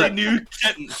entirely new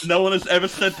sentence. No one has ever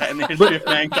said that in the history of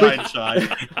mankind,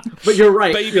 Shai. But you're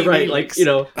right. Baby you're right. Neelix.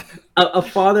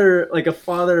 Like a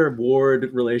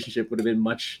father-ward relationship would have been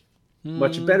much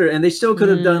better, and they still could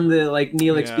have done the like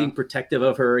Neelix being protective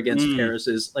of her against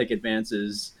Paris's like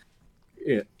advances.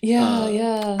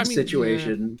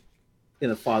 Situation in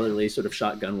a fatherly sort of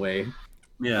shotgun way.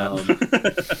 Yeah,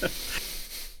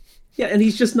 yeah, and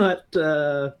he's just not.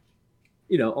 All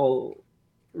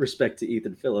respect to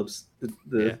Ethan Phillips,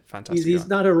 fantastic. He's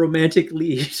not a romantic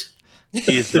lead.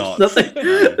 He's not.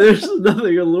 There's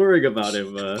nothing alluring about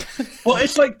him. Well,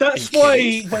 it's like that's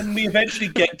why when we eventually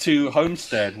get to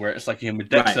Homestead, where it's like him with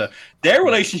Dexter, their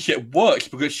relationship works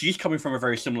because she's coming from a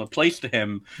very similar place to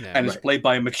him, and it's played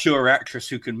by a mature actress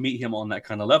who can meet him on that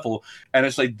kind of level. And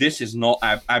it's like this is not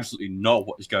absolutely not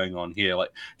what is going on here. Like,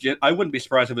 I wouldn't be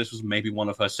surprised if this was maybe one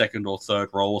of her second or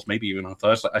third roles, maybe even her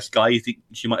first. Like, Skye, you think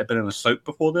she might have been in a soap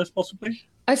before this, possibly?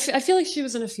 I feel like she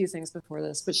was in a few things before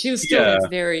this, but she was still like,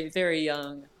 very, very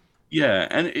young. Yeah,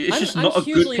 and it's just not a good place.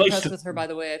 I'm hugely impressed with her, by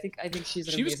the way. I think she's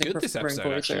an amazing this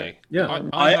episode, actually.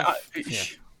 Yeah,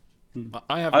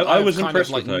 I was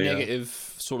impressed with her,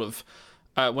 negative sort of.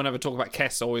 Whenever I talk about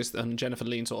Kes always and Jennifer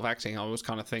Lien sort of acting, I always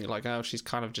kind of think like, oh, she's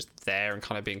kind of just there and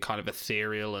kind of being kind of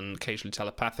ethereal and occasionally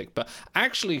telepathic. But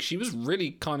actually, she was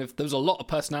really kind of. There was a lot of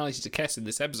personality to Kes in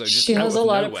this episode. Just she has a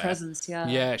lot of presence.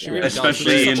 Yeah, she really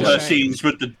especially does. in her scenes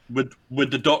with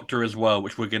the Doctor as well,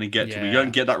 which we're going to get to. We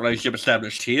don't get that relationship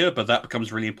established here, but that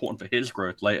becomes really important for his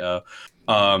growth later.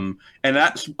 And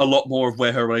that's a lot more of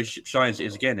where her relationship shines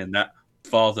is again in that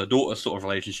father-daughter sort of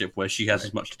relationship where she has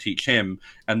as much to teach him.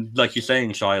 And like you're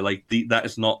saying, Shai, like that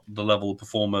is not the level of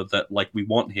performer that like we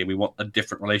want here. We want a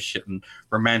different relationship, and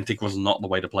romantic was not the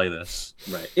way to play this.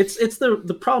 Right. It's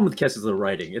the problem with Kes is the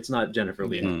writing. It's not Jennifer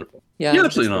Lee Heffernan. Yeah,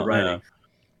 absolutely not. Writing. Yeah.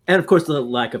 And of course, the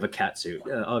lack of a cat suit.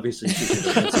 Obviously, she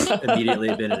should have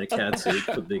immediately been in a cat suit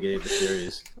for the beginning of the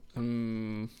series.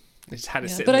 It's had to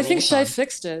sit but there I think all the Shai time.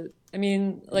 fixed it. I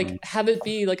mean, like, have it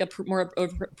be like more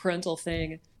parental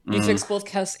thing. You fix both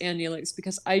Kes and Neelix,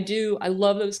 because I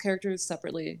love those characters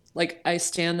separately. Like, I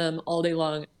stand them all day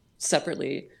long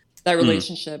separately. That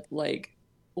relationship, like,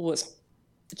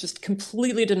 just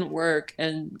completely didn't work,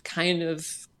 and kind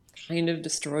of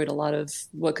destroyed a lot of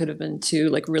what could have been two,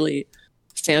 like, really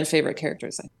fan favorite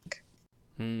characters, I think.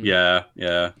 Yeah.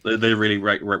 They really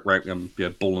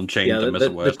ball and chain them as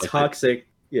it were.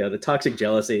 The toxic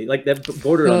jealousy, like that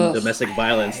border on domestic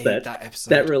violence.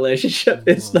 That relationship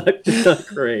is not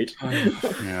great.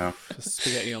 Yeah,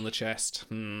 spaghetti on the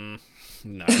chest. No.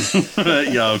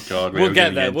 Yeah, oh God. We'll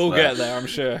get there. We'll get there. I'm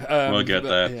sure. We'll get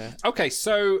there. Yeah. Okay.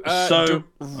 So. Oh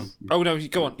no!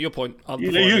 Go on. Your point.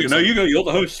 You go. You're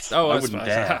the host. Oh, I wouldn't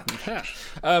dare.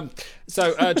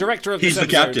 Director of this He's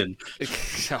the episode. captain.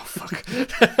 Oh fuck.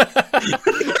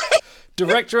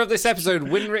 Director of this episode,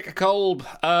 Winrich Kolb,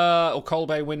 or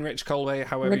Kolbe, Winrich Kolbe,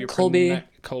 however you pronounce it.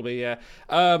 Kolbe, yeah.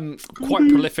 Quite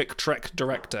prolific Trek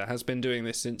director, has been doing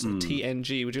this since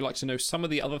TNG. Would you like to know some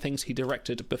of the other things he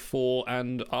directed before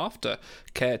and after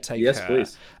Caretaker? Yes,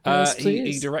 please. Yes,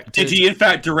 please. He directed... Did he in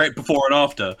fact direct before and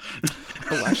after?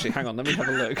 Oh, actually, hang on, let me have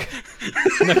a look.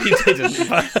 No, he didn't.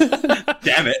 But...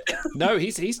 Damn it. No,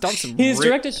 he's done some... He's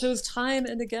directed shows time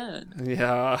and again.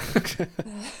 Yeah.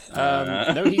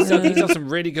 No, he's done some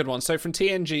really good ones. So from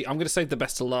TNG, I'm going to save the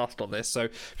best to last on this. So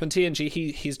from TNG,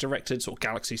 he's directed sort of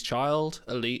Galaxy's Child,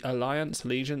 Alliance,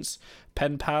 Allegiance,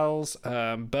 Pen Pals,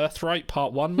 Birthright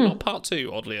Part 1, not Part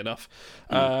 2, oddly enough.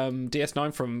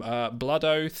 DS9 from Blood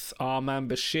Oath, Arman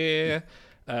Bashir,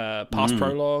 Past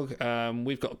Prologue.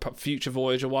 We've got future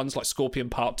Voyager ones like Scorpion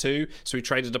Part 2, so we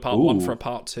traded a Part 1 for a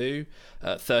Part 2.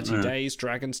 30 Days,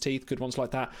 Dragon's Teeth, good ones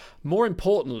like that. More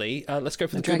importantly, let's go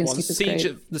for the good ones.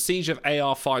 The Siege of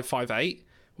AR-558,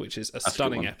 which is a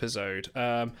stunning episode.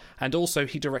 And also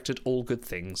he directed All Good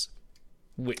Things,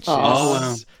 which is...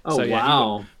 wow. So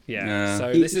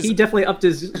he definitely upped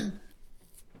his...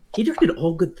 He directed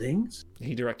All Good Things?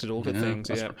 He directed All Good Things,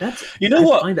 yeah. I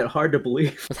find that hard to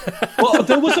believe. Well,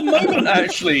 there was a moment,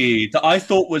 actually, that I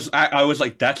thought I was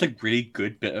like, that's a really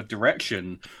good bit of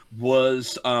direction,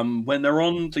 was when they're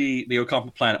on the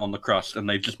Ocampa planet on the crust, and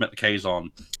they've just met the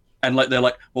Kazon. And like they're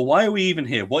like, well, why are we even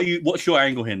here? What's your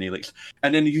angle here, Neelix?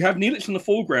 And then you have Neelix in the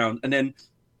foreground, and then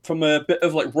from a bit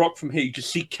of like rock from here, you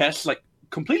just see Kes like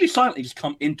completely silently just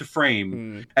come into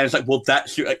frame, and it's like, well,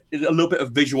 that's a little bit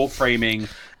of visual framing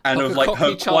and like of like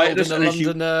her quietness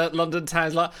in the London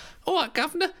town's like, all right,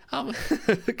 Governor,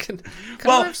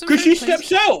 because she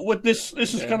steps out with this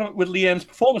is kind of with Leanne's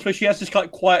performance, where she has this like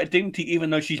quiet dignity,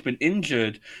 even though she's been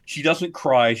injured. She doesn't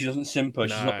cry, she doesn't simper,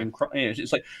 she's not been crying.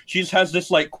 It's like she just has this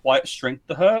like quiet strength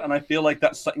to her, and I feel like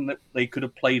that's something that they could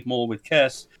have played more with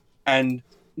Kes. And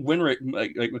Winrich,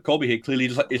 like McColby here, clearly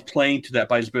just like is playing to that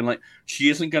by just being like, she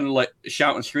isn't going to like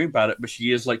shout and scream about it, but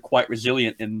she is like quite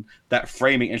resilient in that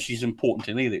framing, and she's important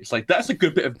to Neelix. It's like that's a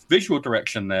good bit of visual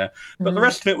direction there, but the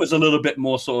rest of it was a little bit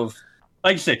more sort of,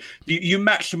 like you say, you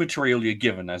match the material you're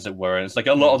given, as it were. And it's like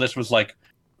a lot of this was like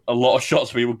a lot of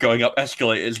shots where you were going up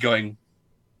escalators, going.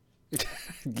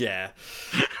 Yeah,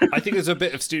 I think there's a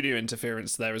bit of studio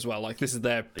interference there as well. Like this is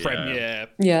their premiere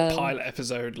pilot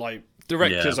episode. Like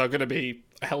directors are going to be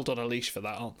held on a leash for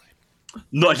that, aren't they?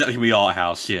 Not exactly from the art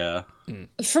house, yeah.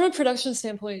 From a production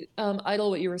standpoint,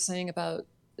 Idle, what you were saying about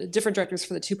different directors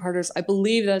for the two-parters, I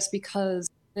believe that's because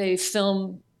they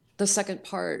film the second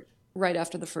part right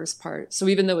after the first part. So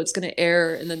even though it's going to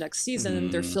air in the next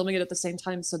season, they're filming it at the same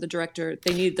time. So the director,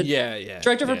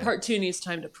 director for part 2 needs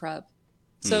time to prep.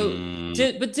 So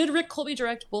did Rick Colby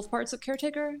direct both parts of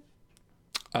Caretaker?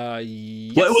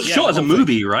 Yes. Well, it was shot as a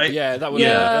movie, right? Yeah, that would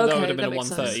have been a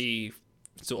 1:30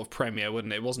 sort of premiere,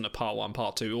 wouldn't it? It wasn't a part 1,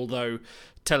 part 2. Although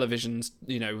television's,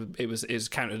 it is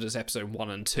counted as episode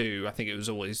 1 and 2. I think it was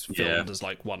always filmed as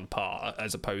like one part,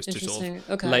 as opposed to sort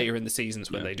of later in the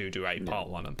seasons when they do a part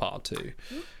 1 and part 2.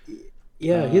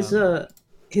 Yeah,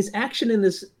 his action in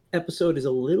this episode is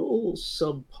a little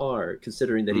subpar,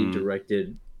 considering that he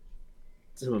directed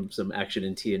some action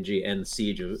in TNG and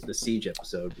the Siege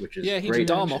episode, which is he did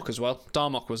Darmok as well.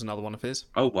 Darmok was another one of his.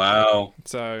 Oh wow!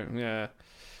 So yeah,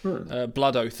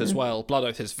 Blood Oath as well. Blood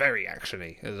Oath is very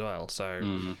actiony as well.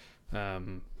 So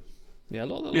Yeah, a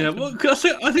lot of well, cause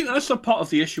I think that's a part of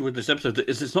the issue with this episode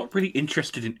is it's not really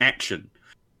interested in action.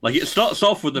 Like it starts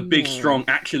off with a big, strong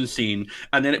action scene,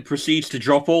 and then it proceeds to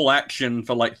drop all action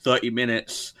for like 30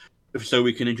 minutes, so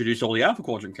we can introduce all the Alpha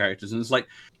Quadrant characters. And it's like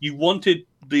you wanted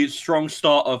the strong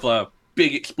start of a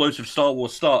big, explosive Star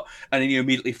Wars start, and then you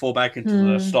immediately fall back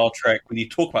into the Star Trek when you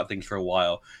talk about things for a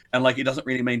while, and like it doesn't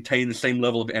really maintain the same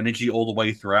level of energy all the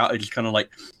way throughout. It just kind of like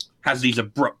has these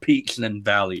abrupt peaks and then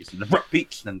valleys, and abrupt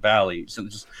peaks and then valleys, and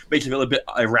it just makes it feel a bit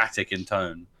erratic in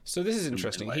tone. So this is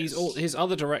interesting. His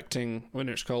other directing,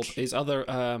 his other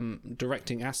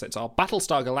directing assets are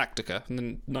Battlestar Galactica, and the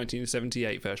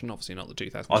 1978 version, obviously not the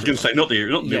 2000. I was going to say not the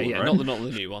new one, right? not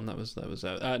the new one. That was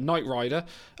Knight Rider.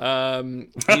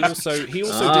 He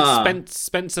also did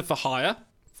Spencer for Hire,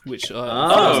 which for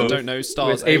those that don't know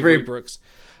stars Avery Brooks.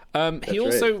 He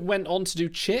also went on to do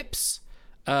Chips.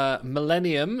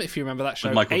 Millennium, if you remember that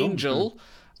show, Angel,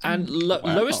 and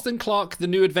Lois and Clark: The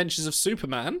New Adventures of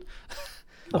Superman.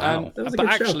 Wow. But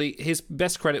actually, his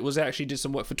best credit was actually did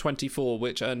some work for 24,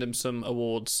 which earned him some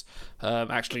awards,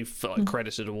 actually for, like,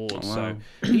 credited awards. Oh, wow.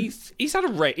 So he's had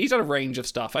a range of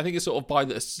stuff. I think it's sort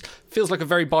of feels like a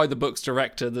very by the books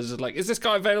director. There's like, is this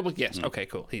guy available? Yes. Okay,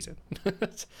 cool. He's in.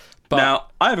 But now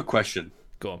I have a question.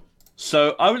 Go on.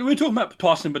 So we're talking about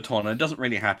passing baton, and it doesn't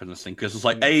really happen this thing because it's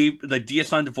like they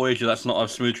deassigned to Voyager. That's not a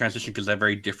smooth transition because they're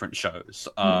very different shows.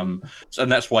 And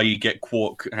that's why you get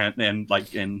Quark and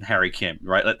like in Harry Kim,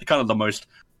 right? Like kind of the most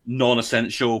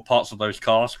non-essential parts of those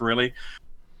casts, really.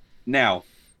 Now,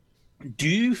 do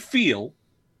you feel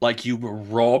like you were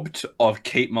robbed of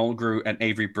Kate Mulgrew and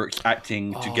Avery Brooks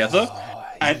acting together?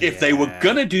 And if they were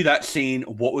gonna do that scene,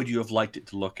 what would you have liked it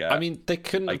to look at? I mean, they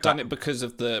couldn't have done it because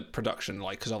of the production,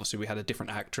 because obviously we had a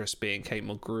different actress being Kate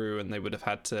Mulgrew, and they would have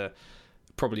had to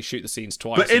probably shoot the scenes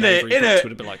twice. But in a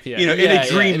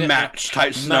dream match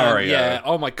type scenario,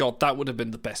 oh my god, that would have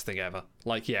been the best thing ever.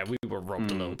 Like, we were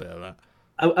robbed a little bit of that.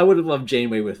 I would have loved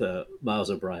Janeway with Miles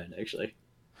O'Brien, actually.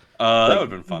 That would have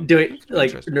been fun. Doing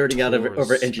nerding out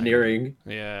over engineering.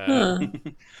 Yeah.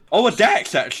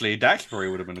 Dax actually. Daxbury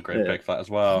would have been a great pick for that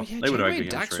as well. Oh, yeah, they would have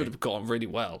Dax would have gotten really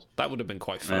well. That would have been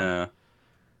quite fun. Yeah.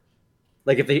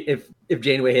 Like if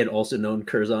Janeway had also known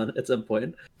Curzon at some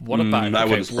point. What about that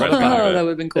would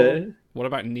have been cool. What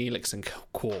about Neelix and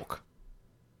Quark?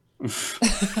 Oof.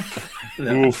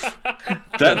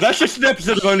 That's just an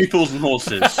episode of Only Fools and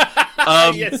Horses.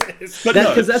 Yes, it is. But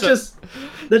because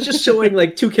that's just showing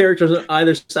like two characters on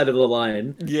either side of the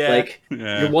line. Yeah, like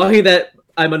you're walking that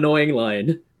I'm annoying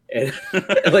line, and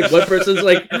like one person's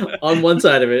like on one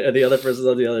side of it, and the other person's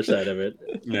on the other side of it.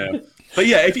 Yeah. But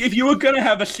yeah, if you were going to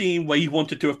have a scene where you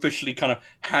wanted to officially kind of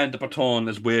hand the baton,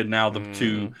 as we're now the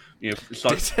two, it's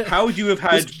like, how would you have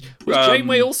had... Was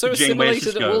Janeway also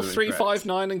assimilated at Wolf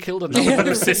 359 and killed another one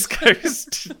of Sisko's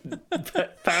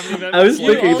family members? I was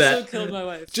thinking that. Also killed my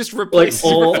wife. Just replace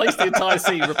the entire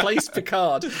scene, replace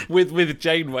Picard with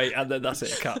Janeway, and then that's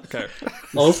it, cut, go.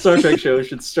 All Star Trek shows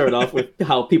should start off with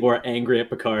how people are angry at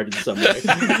Picard in some way.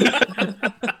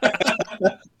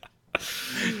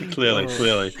 Clearly.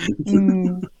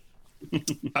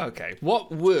 Okay,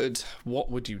 what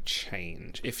would you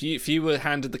change if you were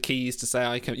handed the keys to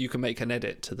say you can make an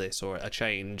edit to this or a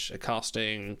change, a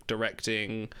casting,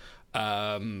 directing,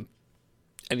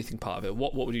 anything part of it?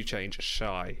 What would you change?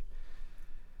 Shy.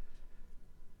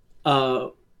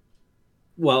 Well,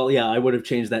 yeah, I would have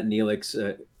changed that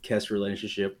Neelix Kes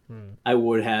relationship. I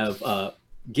would have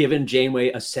given Janeway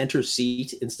a center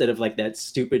seat instead of like that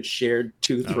stupid shared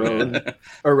two throne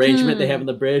arrangement they have on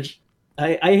the bridge.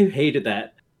 I hated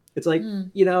that. It's like,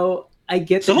 I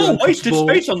get it's a lot of wasted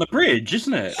space on the bridge,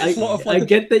 isn't it? I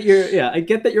get that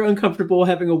you're uncomfortable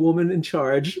having a woman in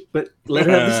charge, but let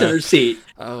her have the center seat.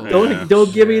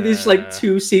 Don't give me these like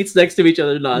two seats next to each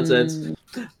other nonsense.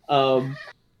 And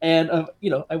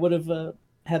I would have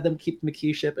had them keep the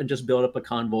McKee ship and just build up a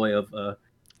convoy of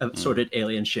assorted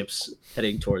alien ships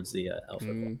heading towards the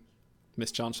Alpha.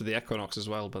 Mischance with the Equinox as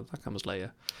well, but that comes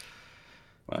later.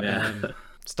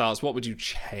 Stars, what would you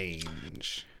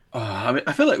change? I mean,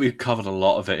 I feel like we've covered a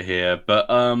lot of it here, but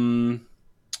I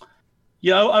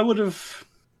would have.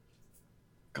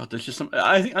 God, there's just some.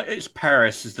 I think it's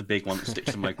Paris is the big one that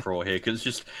sticks in my craw here because it's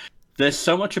just there's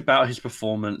so much about his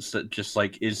performance that just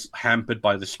like is hampered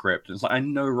by the script. And it's like I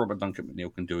know Robert Duncan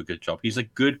McNeil can do a good job. He's a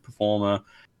good performer.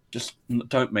 Just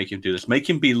don't make him do this. Make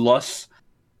him be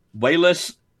way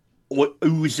less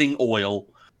oozing oil.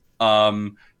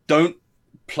 Don't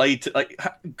play to like.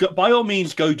 By all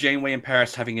means, go Janeway and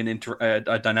Paris having a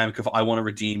dynamic of I want to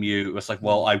redeem you. It's like,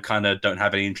 well, I kind of don't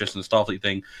have any interest in the Starfleet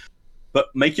thing, but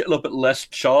make it a little bit less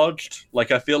charged.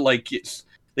 Like I feel like it's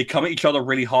they come at each other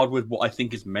really hard with what I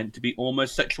think is meant to be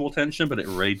almost sexual tension, but it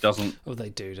really doesn't they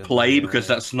do play because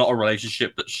that's not a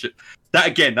relationship that should. That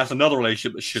again, that's another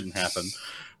relationship that shouldn't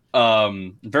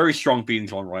happen. Very strong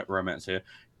feelings on romance here.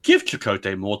 Give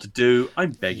Chakotay more to do.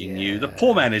 I'm begging you. The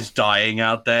poor man is dying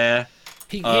out there.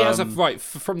 He has a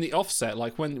from the offset,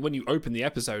 like when you open the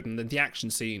episode and then the action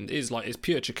scene is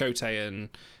pure Chakotay and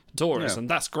Taurus, and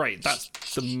that's great. That's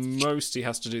the most he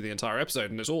has to do the entire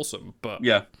episode, and it's awesome. But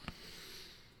yeah,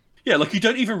 like you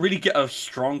don't even really get a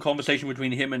strong conversation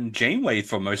between him and Janeway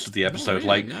for most of the episode.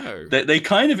 They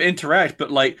kind of interact, but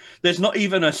like there's not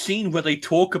even a scene where they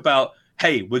talk about,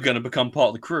 hey, we're going to become part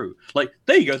of the crew. Like,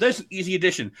 there you go. There's an easy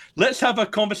addition. Let's have a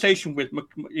conversation with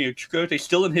Chakotay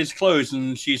still in his clothes,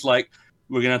 and she's like,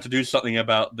 we're going to have to do something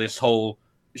about this whole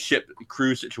ship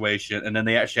crew situation, and then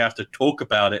they actually have to talk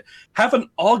about it. Have an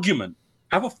argument.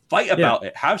 Have a fight about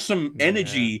it. Have some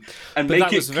energy and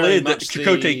make it clear that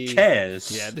Chakotay cares.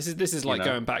 Yeah, this is like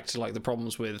going back to like the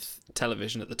problems with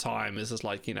television at the time. Is just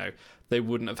like, they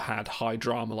wouldn't have had high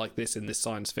drama like this in this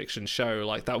science fiction show.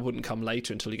 Like that wouldn't come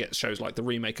later until you get shows like the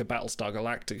remake of Battlestar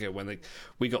Galactica when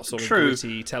we got sort of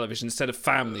gritty television instead of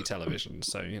family television.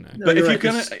 So but if you're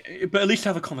gonna, but at least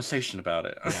have a conversation about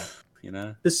it.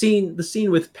 The scene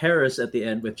with Paris at the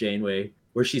end with Janeway,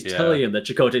 where she's telling him that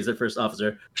Chakotay's the first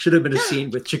officer, should have been a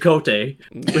scene with Chakotay,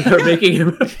 with her making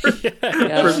him. He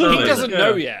doesn't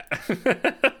know yet. At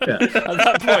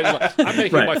that point, like, I'm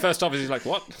making my first officer. He's like,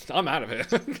 "What? I'm out of here.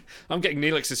 I'm getting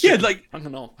Neelix's ship." Yeah, like I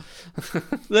don't know.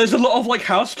 There's a lot of like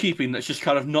housekeeping that's just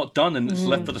kind of not done, and it's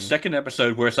left for the second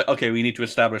episode where it's like, okay, we need to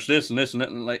establish this and this and that,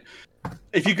 and like,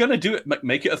 if you're gonna do it,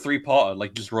 make it a 3-parter.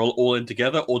 Like, just roll it all in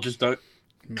together, or just don't.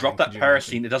 Drop that Paris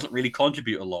scene. It doesn't really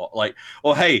contribute a lot. Like,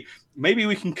 or hey, maybe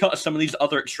we can cut some of these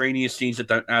other extraneous scenes that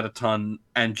don't add a ton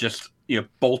and just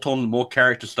bolt on more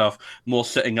character stuff, more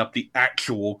setting up the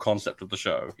actual concept of the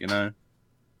show.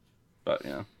 But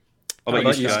yeah, how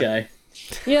about you, Sky?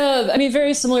 Yeah, I mean,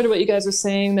 very similar to what you guys were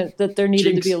saying, that there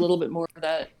needed to be a little bit more of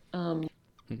that,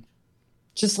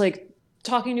 just like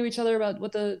talking to each other about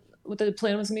what the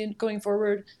plan was going to be going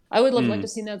forward. I would like to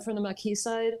see that from the Maquis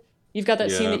side. You've got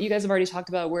that scene that you guys have already talked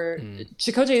about where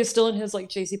Chakotay is still in his like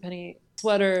JCPenney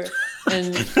sweater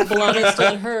and B'Elanna is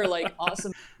still in her like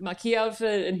awesome Maquis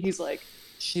outfit, and he's like,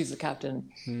 she's the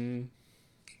captain.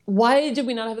 Why did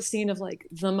we not have a scene of like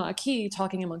the Maquis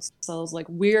talking amongst themselves, like,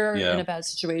 we're in a bad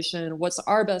situation, what's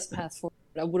our best path forward?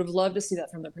 I would have loved to see that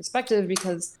from their perspective,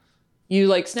 because you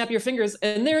like snap your fingers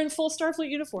and they're in full Starfleet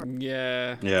uniform.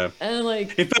 Yeah. And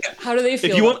like, how do they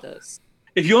feel about this?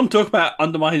 If you want to talk about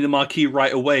undermining the Maquis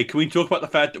right away, can we talk about the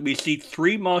fact that we see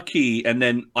 3 Maquis and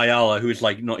then Ayala, who is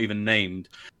like not even named,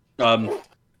 and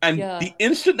the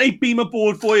instant they beam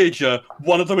aboard Voyager,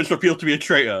 one of them is revealed to be a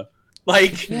traitor.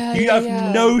 Like, you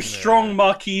have no strong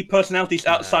Maquis personalities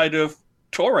outside of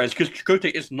Torres, because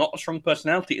Chakotay is not a strong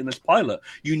personality in this pilot.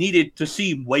 You needed to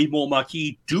see way more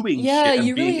Maquis doing shit and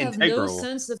you being really have integral. no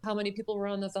sense of how many people were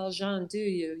on the Valjean, do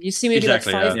you? You see maybe like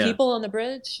 5 people on the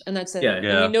bridge, and that's it.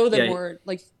 And we know that more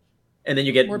like. And then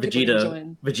you get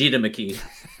Vegeta Maquis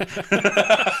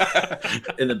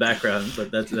in the background, but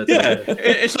that's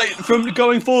it's like from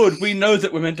going forward, we know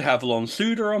that we're meant to have Lon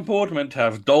Suda on board, we're meant to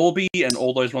have Dolby and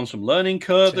all those ones from Learning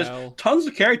Curve. There's tons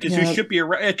of characters who should be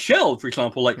a Chell, for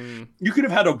example. Like you could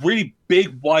have had a really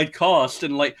big, wide cast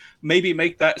and like maybe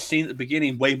make that scene at the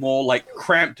beginning way more like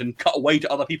cramped and cut away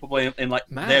to other people in like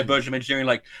their version of engineering.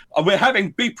 Like we're having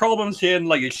big problems here, and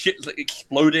like shit's like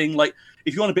exploding. Like,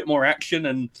 if you want a bit more action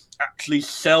and actually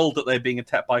sell that they're being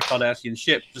attacked by Cardassian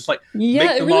ships, just like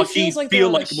make the Maquis feel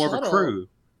like more of a crew.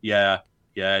 Yeah,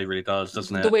 it really does,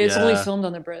 doesn't it? The way it's only filmed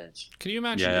on the bridge. Can you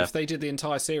imagine if they did the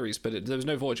entire series, but there was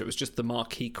no Voyager, it was just the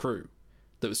Maquis crew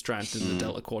that was stranded in the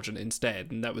Delta Quadrant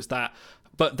instead, and that was that.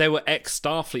 But they were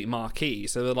ex-Starfleet Maquis,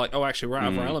 so they're like, oh, actually, we're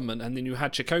out of our element. And then you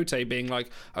had Chakotay being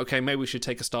like, okay, maybe we should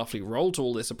take a Starfleet role to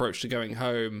all this approach to going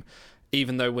home,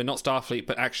 even though we're not Starfleet,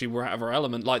 but actually we're out of our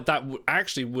element. Like, that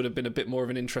actually would have been a bit more of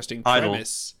an interesting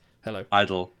premise. Hello.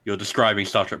 Idle. You're describing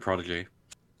Star Trek Prodigy.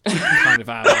 Kind of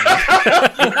out.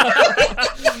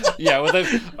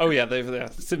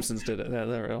 They've Simpsons did it.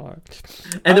 They're all right.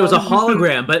 And there was a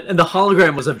hologram, and the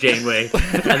hologram was of Janeway.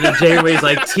 And then Janeway's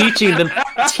like teaching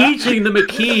the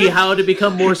Maquis how to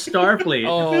become more Starfleet.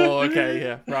 Oh, okay,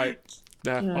 yeah, right.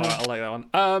 Yeah, all right, I'll like that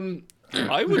one.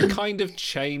 I would kind of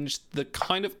change the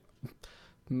kind of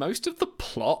most of the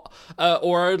plot,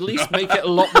 or at least make it a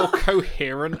lot more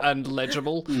coherent and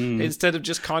legible, instead of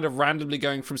just kind of randomly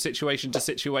going from situation to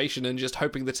situation and just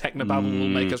hoping the technobabble will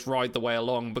make us ride the way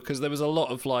along, because there was a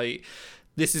lot of like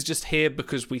this is just here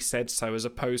because we said so, as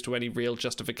opposed to any real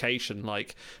justification.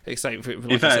 Like I said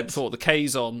before, the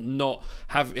Kazon not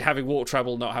having water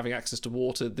travel, not having access to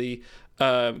water, the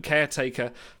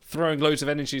caretaker throwing loads of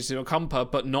energy into a Compa,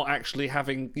 but not actually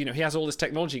having, he has all this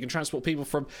technology, he can transport people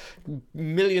from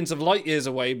millions of light years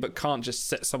away, but can't just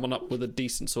set someone up with a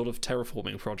decent sort of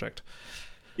terraforming project.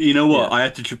 You know what? Yeah. I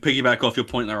had to piggyback off your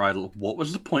point there, Idle. What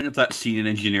was the point of that scene in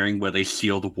Engineering where they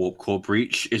seal the warp core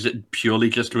breach? Is it purely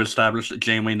just to establish that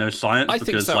Janeway knows science? I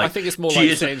think so. I think it's more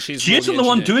saying she's she isn't the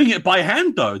one doing it by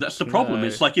hand, though. That's the problem. No.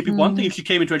 It's like, it'd be one thing if she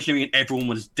came into Engineering and everyone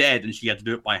was dead and she had to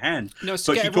do it by hand. No, it's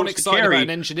to get everyone excited about an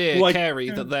engineer, Carey,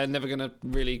 that they're never going to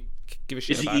really give a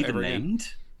shit about. Is he even named?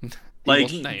 He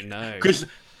wasn't named, no. Because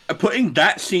putting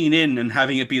that scene in and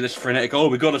having it be this frenetic,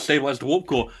 we've got to stabilize the warp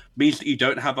core, means that you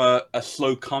don't have a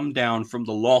slow come down from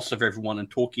the loss of everyone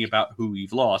and talking about who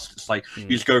we've lost. It's like you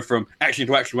just go from action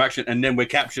to action to action, and then we're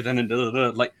captured, and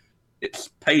then like it's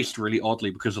paced really oddly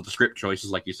because of the script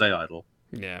choices, like you say, Idle.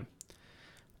 Yeah.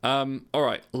 All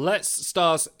right.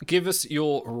 Stars, give us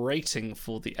your rating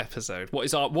for the episode. What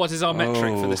is our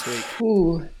metric for this week?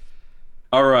 Ooh.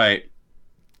 All right,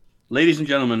 ladies and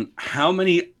gentlemen, how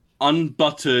many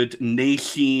unbuttered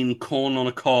Nasine corn on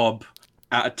a cob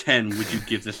out of 10 would you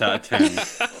give this out of 10?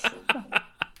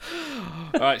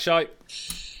 All right, Shai.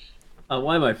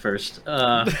 Why am I first?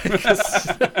 I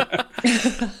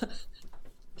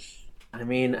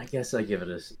mean, I guess I give it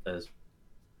a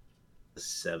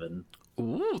 7.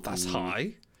 Ooh, that's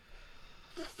high.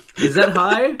 Is that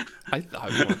high?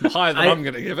 Higher than I'm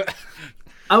going to give it.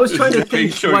 I was trying to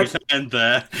think.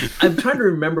 There. I'm trying to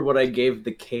remember what I gave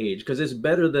the Cage, because it's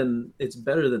better than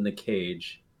the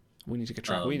Cage. We need to get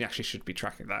track. We actually should be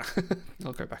tracking that.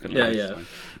 I'll go back and look. Yeah.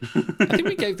 I think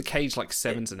we gave the Cage like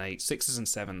 7s and 8s, 6s and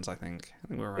 7s. I think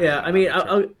we're around. Yeah, I mean,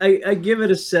 I give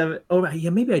it a 7. Oh, yeah,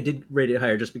 maybe I did rate it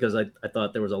higher just because I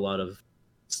thought there was a lot of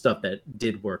stuff that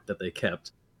did work that they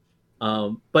kept.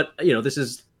 But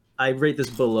I rate this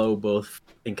below both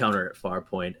Encounter at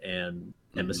Farpoint and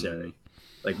Emissary.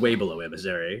 Like way below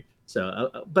Emissary,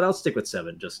 so but I'll stick with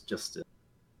 7 just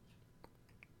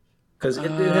because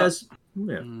it has.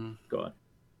 Yeah, go on.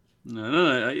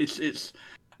 No. It's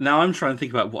now I'm trying to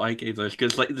think about what I gave those,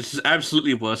 because like this is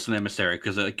absolutely worse than Emissary,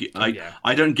 because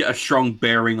I don't get a strong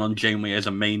bearing on Janeway as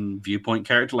a main viewpoint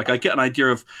character. Like I get an idea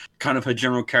of kind of her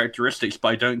general characteristics, but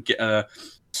I don't get a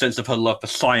sense of her love for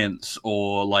science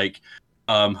or like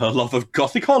her love of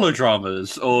gothic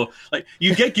holodramas, or like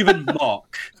you get given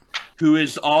Mark, who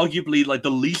is arguably like the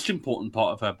least important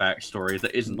part of her backstory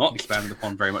that is not expanded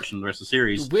upon very much in the rest of the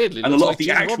series. Weirdly, and a lot like of the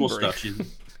Gene actual Roddenberry.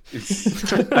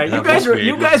 stuff.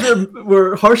 You guys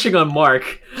were harshing on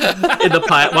Mark in the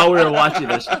pilot while we were watching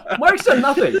this. Mark's done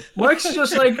nothing. Mark's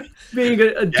just like being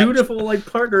a dutiful like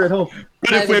partner at home.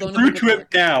 But if we're rude to him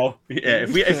now,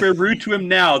 if we're rude to him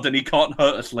now, then he can't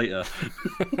hurt us later.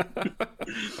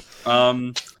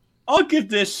 I'll give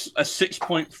this a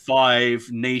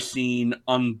 6.5 Nasine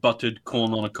unbuttered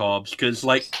corn on a cobs, because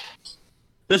like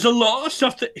there's a lot of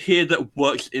stuff here that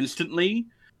works instantly,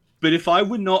 but if I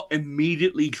were not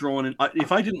immediately drawn in,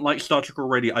 if I didn't like Star Trek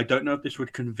already, I don't know if this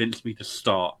would convince me to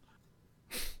start,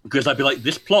 because I'd be like,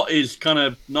 this plot is kind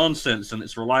of nonsense and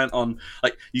it's reliant on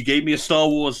like you gave me a Star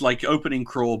Wars like opening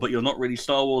crawl, but you're not really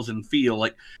Star Wars in feel.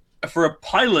 Like for a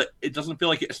pilot, it doesn't feel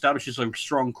like it establishes a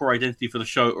strong core identity for the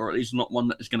show, or at least not one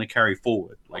that is going to carry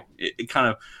forward. Like it kind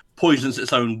of poisons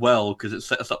its own well because it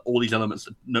sets up all these elements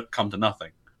that come to nothing.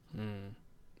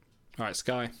 All right,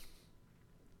 Sky.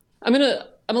 I'm gonna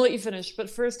let you finish,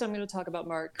 but first I'm gonna talk about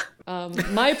Mark.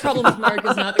 My problem with Mark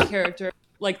is not the character,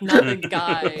 like not the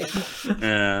guy.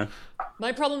 Yeah.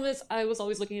 My problem is I was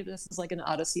always looking at this as like an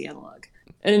Odyssey analog.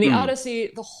 And in the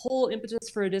Odyssey, the whole impetus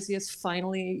for Odysseus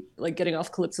finally like getting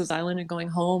off Calypso's island and going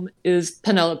home is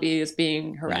Penelope is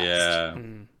being harassed. Yeah.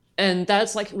 And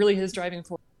that's like really his driving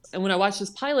force. And when I watched this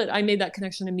pilot, I made that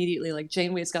connection immediately. Like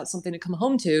Janeway's got something to come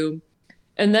home to.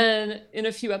 And then in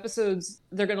a few episodes,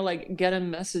 they're going to like get a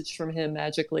message from him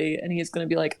magically. And he's going to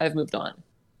be like, I've moved on.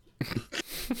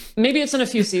 Maybe it's in a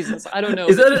few seasons. I don't know.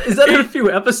 Is that in a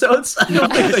few episodes? I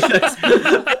don't think that's...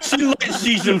 It's in like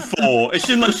season 4. It's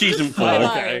in like season 4.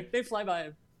 Okay. They fly by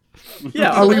him.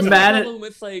 Yeah, are we mad at... problem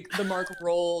with like the Mark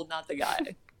role, not the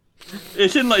guy.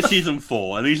 It's in like season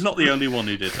 4, and he's not the only one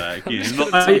who did that.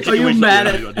 Are you mad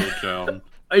at...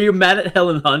 Are you mad at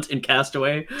Helen Hunt in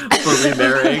Castaway for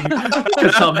remarrying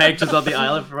because Tom Hanks is on the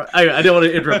island? I don't want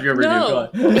to interrupt your review.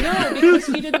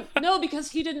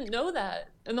 Because he didn't know that,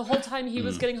 and the whole time he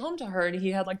was getting home to her, and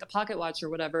he had like the pocket watch or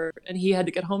whatever, and he had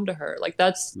to get home to her. Like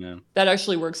that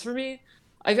actually works for me.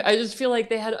 I just feel like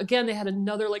they had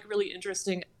another like really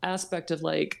interesting aspect of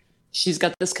like she's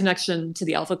got this connection to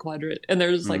the Alpha Quadrant, and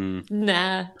they're just like,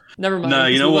 nah, never mind. No,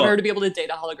 you know we what? want her to be able to date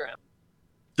a hologram.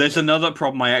 There's another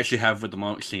problem I actually have with the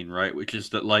Mark scene, right? Which is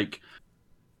that, like,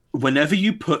 whenever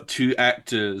you put two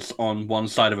actors on one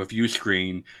side of a view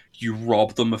screen, you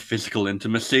rob them of physical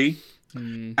intimacy.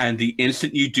 And the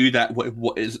instant you do that with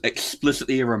what is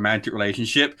explicitly a romantic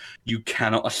relationship, you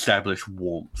cannot establish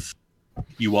warmth.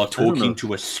 You are talking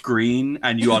to a screen,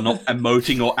 and you are not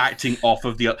emoting or acting off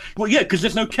of the other. Well, yeah, because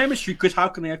there's no chemistry, because how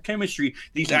can they have chemistry?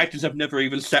 These actors have never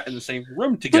even sat in the same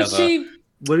room together.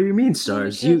 What do you mean,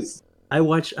 Stars? I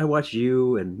watch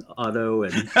you and Otto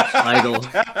and Idol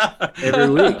every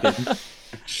week. And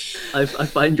I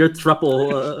find your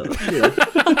throuple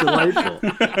delightful.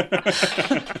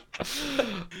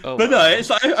 But no,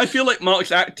 I feel like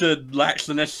Mark's actor lacks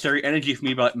the necessary energy for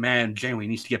me. But like, man, Janeway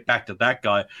needs to get back to that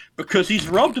guy because he's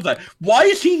robbed of that. Why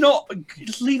is he not?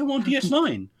 Just leave him on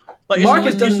DS9. Like, Mark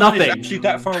has done nothing. Actually,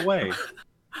 that far away.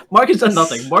 Mark has done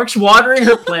nothing. Mark's watering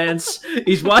her plants.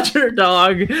 He's watching her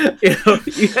dog.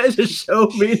 You guys just show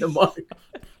me the Mark.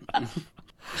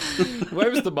 Where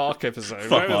was the Mark episode?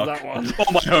 Fuck Where was Mark. that one?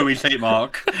 All my homies hate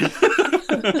Mark.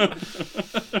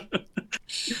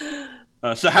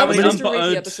 So how many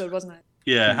unbuttered? Episode, wasn't it?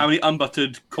 Yeah, how many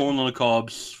unbuttered corn on the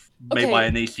cobs made by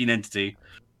an A-scene entity?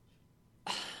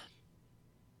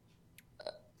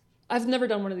 I've never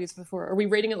done one of these before. Are we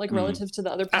rating it like relative to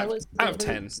the other pilots? Out of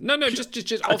 10. No, just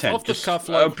off the cuff.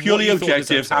 Like, purely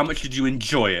objective. How much did you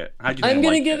enjoy it? I'm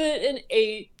gonna give it an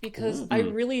 8 because I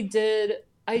really did.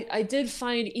 I did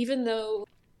find even though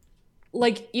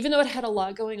it had a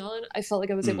lot going on, I felt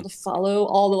like I was able to follow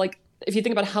all the if you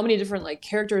think about how many different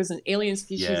characters and alien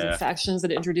species and factions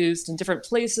that it introduced in different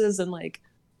places, and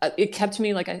it kept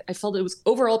me I felt it was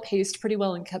overall paced pretty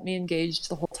well and kept me engaged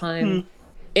the whole time.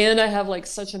 And I have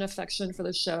such an affection for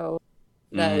the show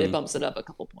that it bumps it up a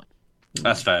couple points.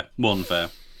 That's fair. More than fair.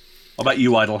 What about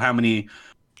you, Idol? How many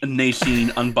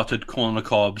Nascene unbuttered corn on the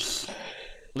cobs?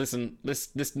 Listen,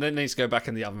 this needs to go back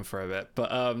in the oven for a bit,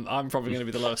 but I'm probably going to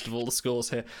be the lowest of all the scores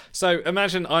here. So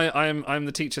imagine I'm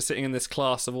the teacher sitting in this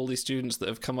class of all these students that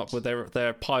have come up with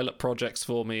their pilot projects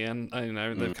for me, and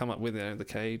they've come up with the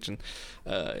cage, and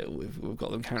we've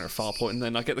got them counter Farpoint, and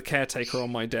then I get the caretaker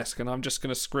on my desk, and I'm just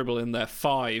going to scribble in there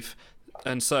 5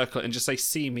 and circle it and just say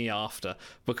 "see me after,"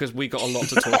 because we got a lot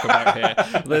to talk about here.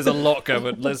 There's a lot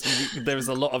going. There's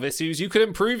a lot of issues. You can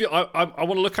improve. I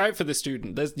want to look out for this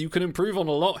student. You can improve on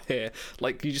a lot here.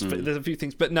 There's a few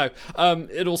things, but no.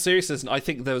 In all seriousness, I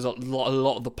think there was a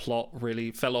lot of the plot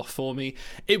really fell off for me.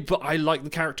 But I like the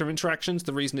character interactions.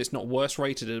 The reason it's not worse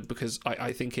rated is because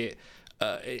I think it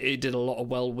did a lot of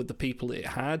well with the people that it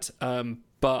had.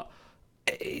 But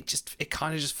it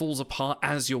kind of just falls apart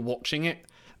as you're watching it.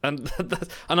 And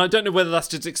I don't know whether that's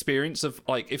just experience of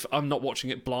if I'm not watching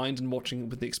it blind and watching it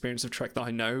with the experience of Trek that I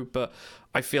know, but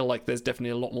I feel like there's definitely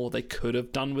a lot more they could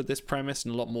have done with this premise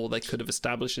and a lot more they could have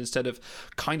established instead of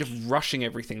kind of rushing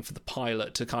everything for the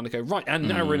pilot to kind of go, right, and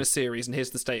now we're in a series and here's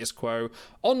the status quo,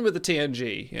 on with the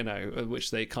TNG,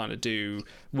 which they kind of do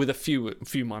with a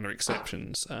few minor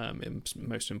exceptions,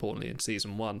 most importantly in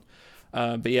season 1.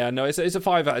 But yeah, no, it's a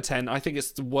 5 out of 10. I think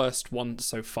it's the worst one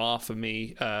so far for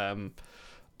me.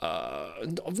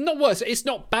 Not worse, it's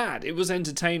not bad, it was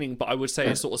entertaining, but I would say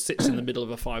it sort of sits in the middle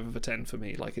of a 5 of a 10 for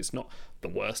me. It's not the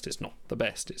worst, it's not the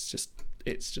best, it's just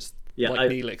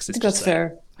Neelix. I think that's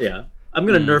fair. Yeah, I'm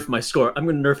gonna nerf my score. I'm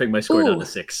nerfing my score down to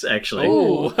 6 actually.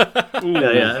 Ooh.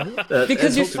 Yeah.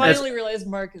 Because you finally realize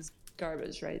Mark is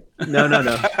garbage, right? No.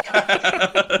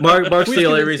 Mark's the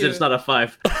only reason it's not a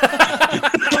 5.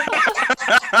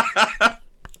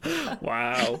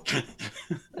 Wow.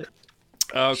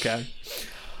 Okay.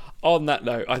 On that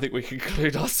note, I think we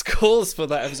conclude our scores for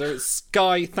that episode.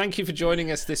 Sky, thank you for joining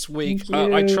us this week.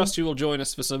 I trust you will join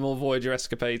us for some more Voyager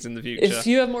escapades in the future. If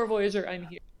you have more Voyager, I'm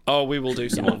here. Oh, we will do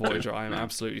some more Voyager. I am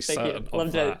absolutely certain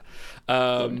of that.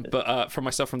 But from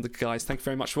myself, from the guys, thank you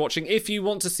very much for watching. If you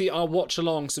want to see our watch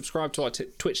along, subscribe to our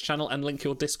Twitch channel and link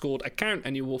your Discord account,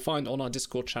 and you will find on our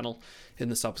Discord channel in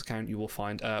the subs account you will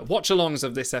find watch alongs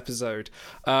of this episode.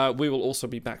 We will also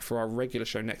be back for our regular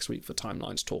show next week for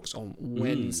Timelines Talks on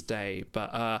Wednesday.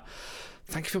 But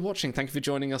thank you for watching. Thank you for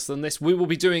joining us on this. We will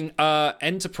be doing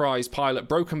Enterprise pilot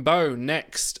Broken Bow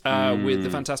next with the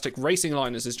fantastic Racing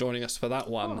Liners is joining us for that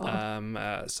one.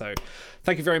 So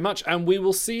thank you very much, and we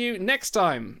will see you next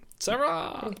time.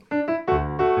 Sarah!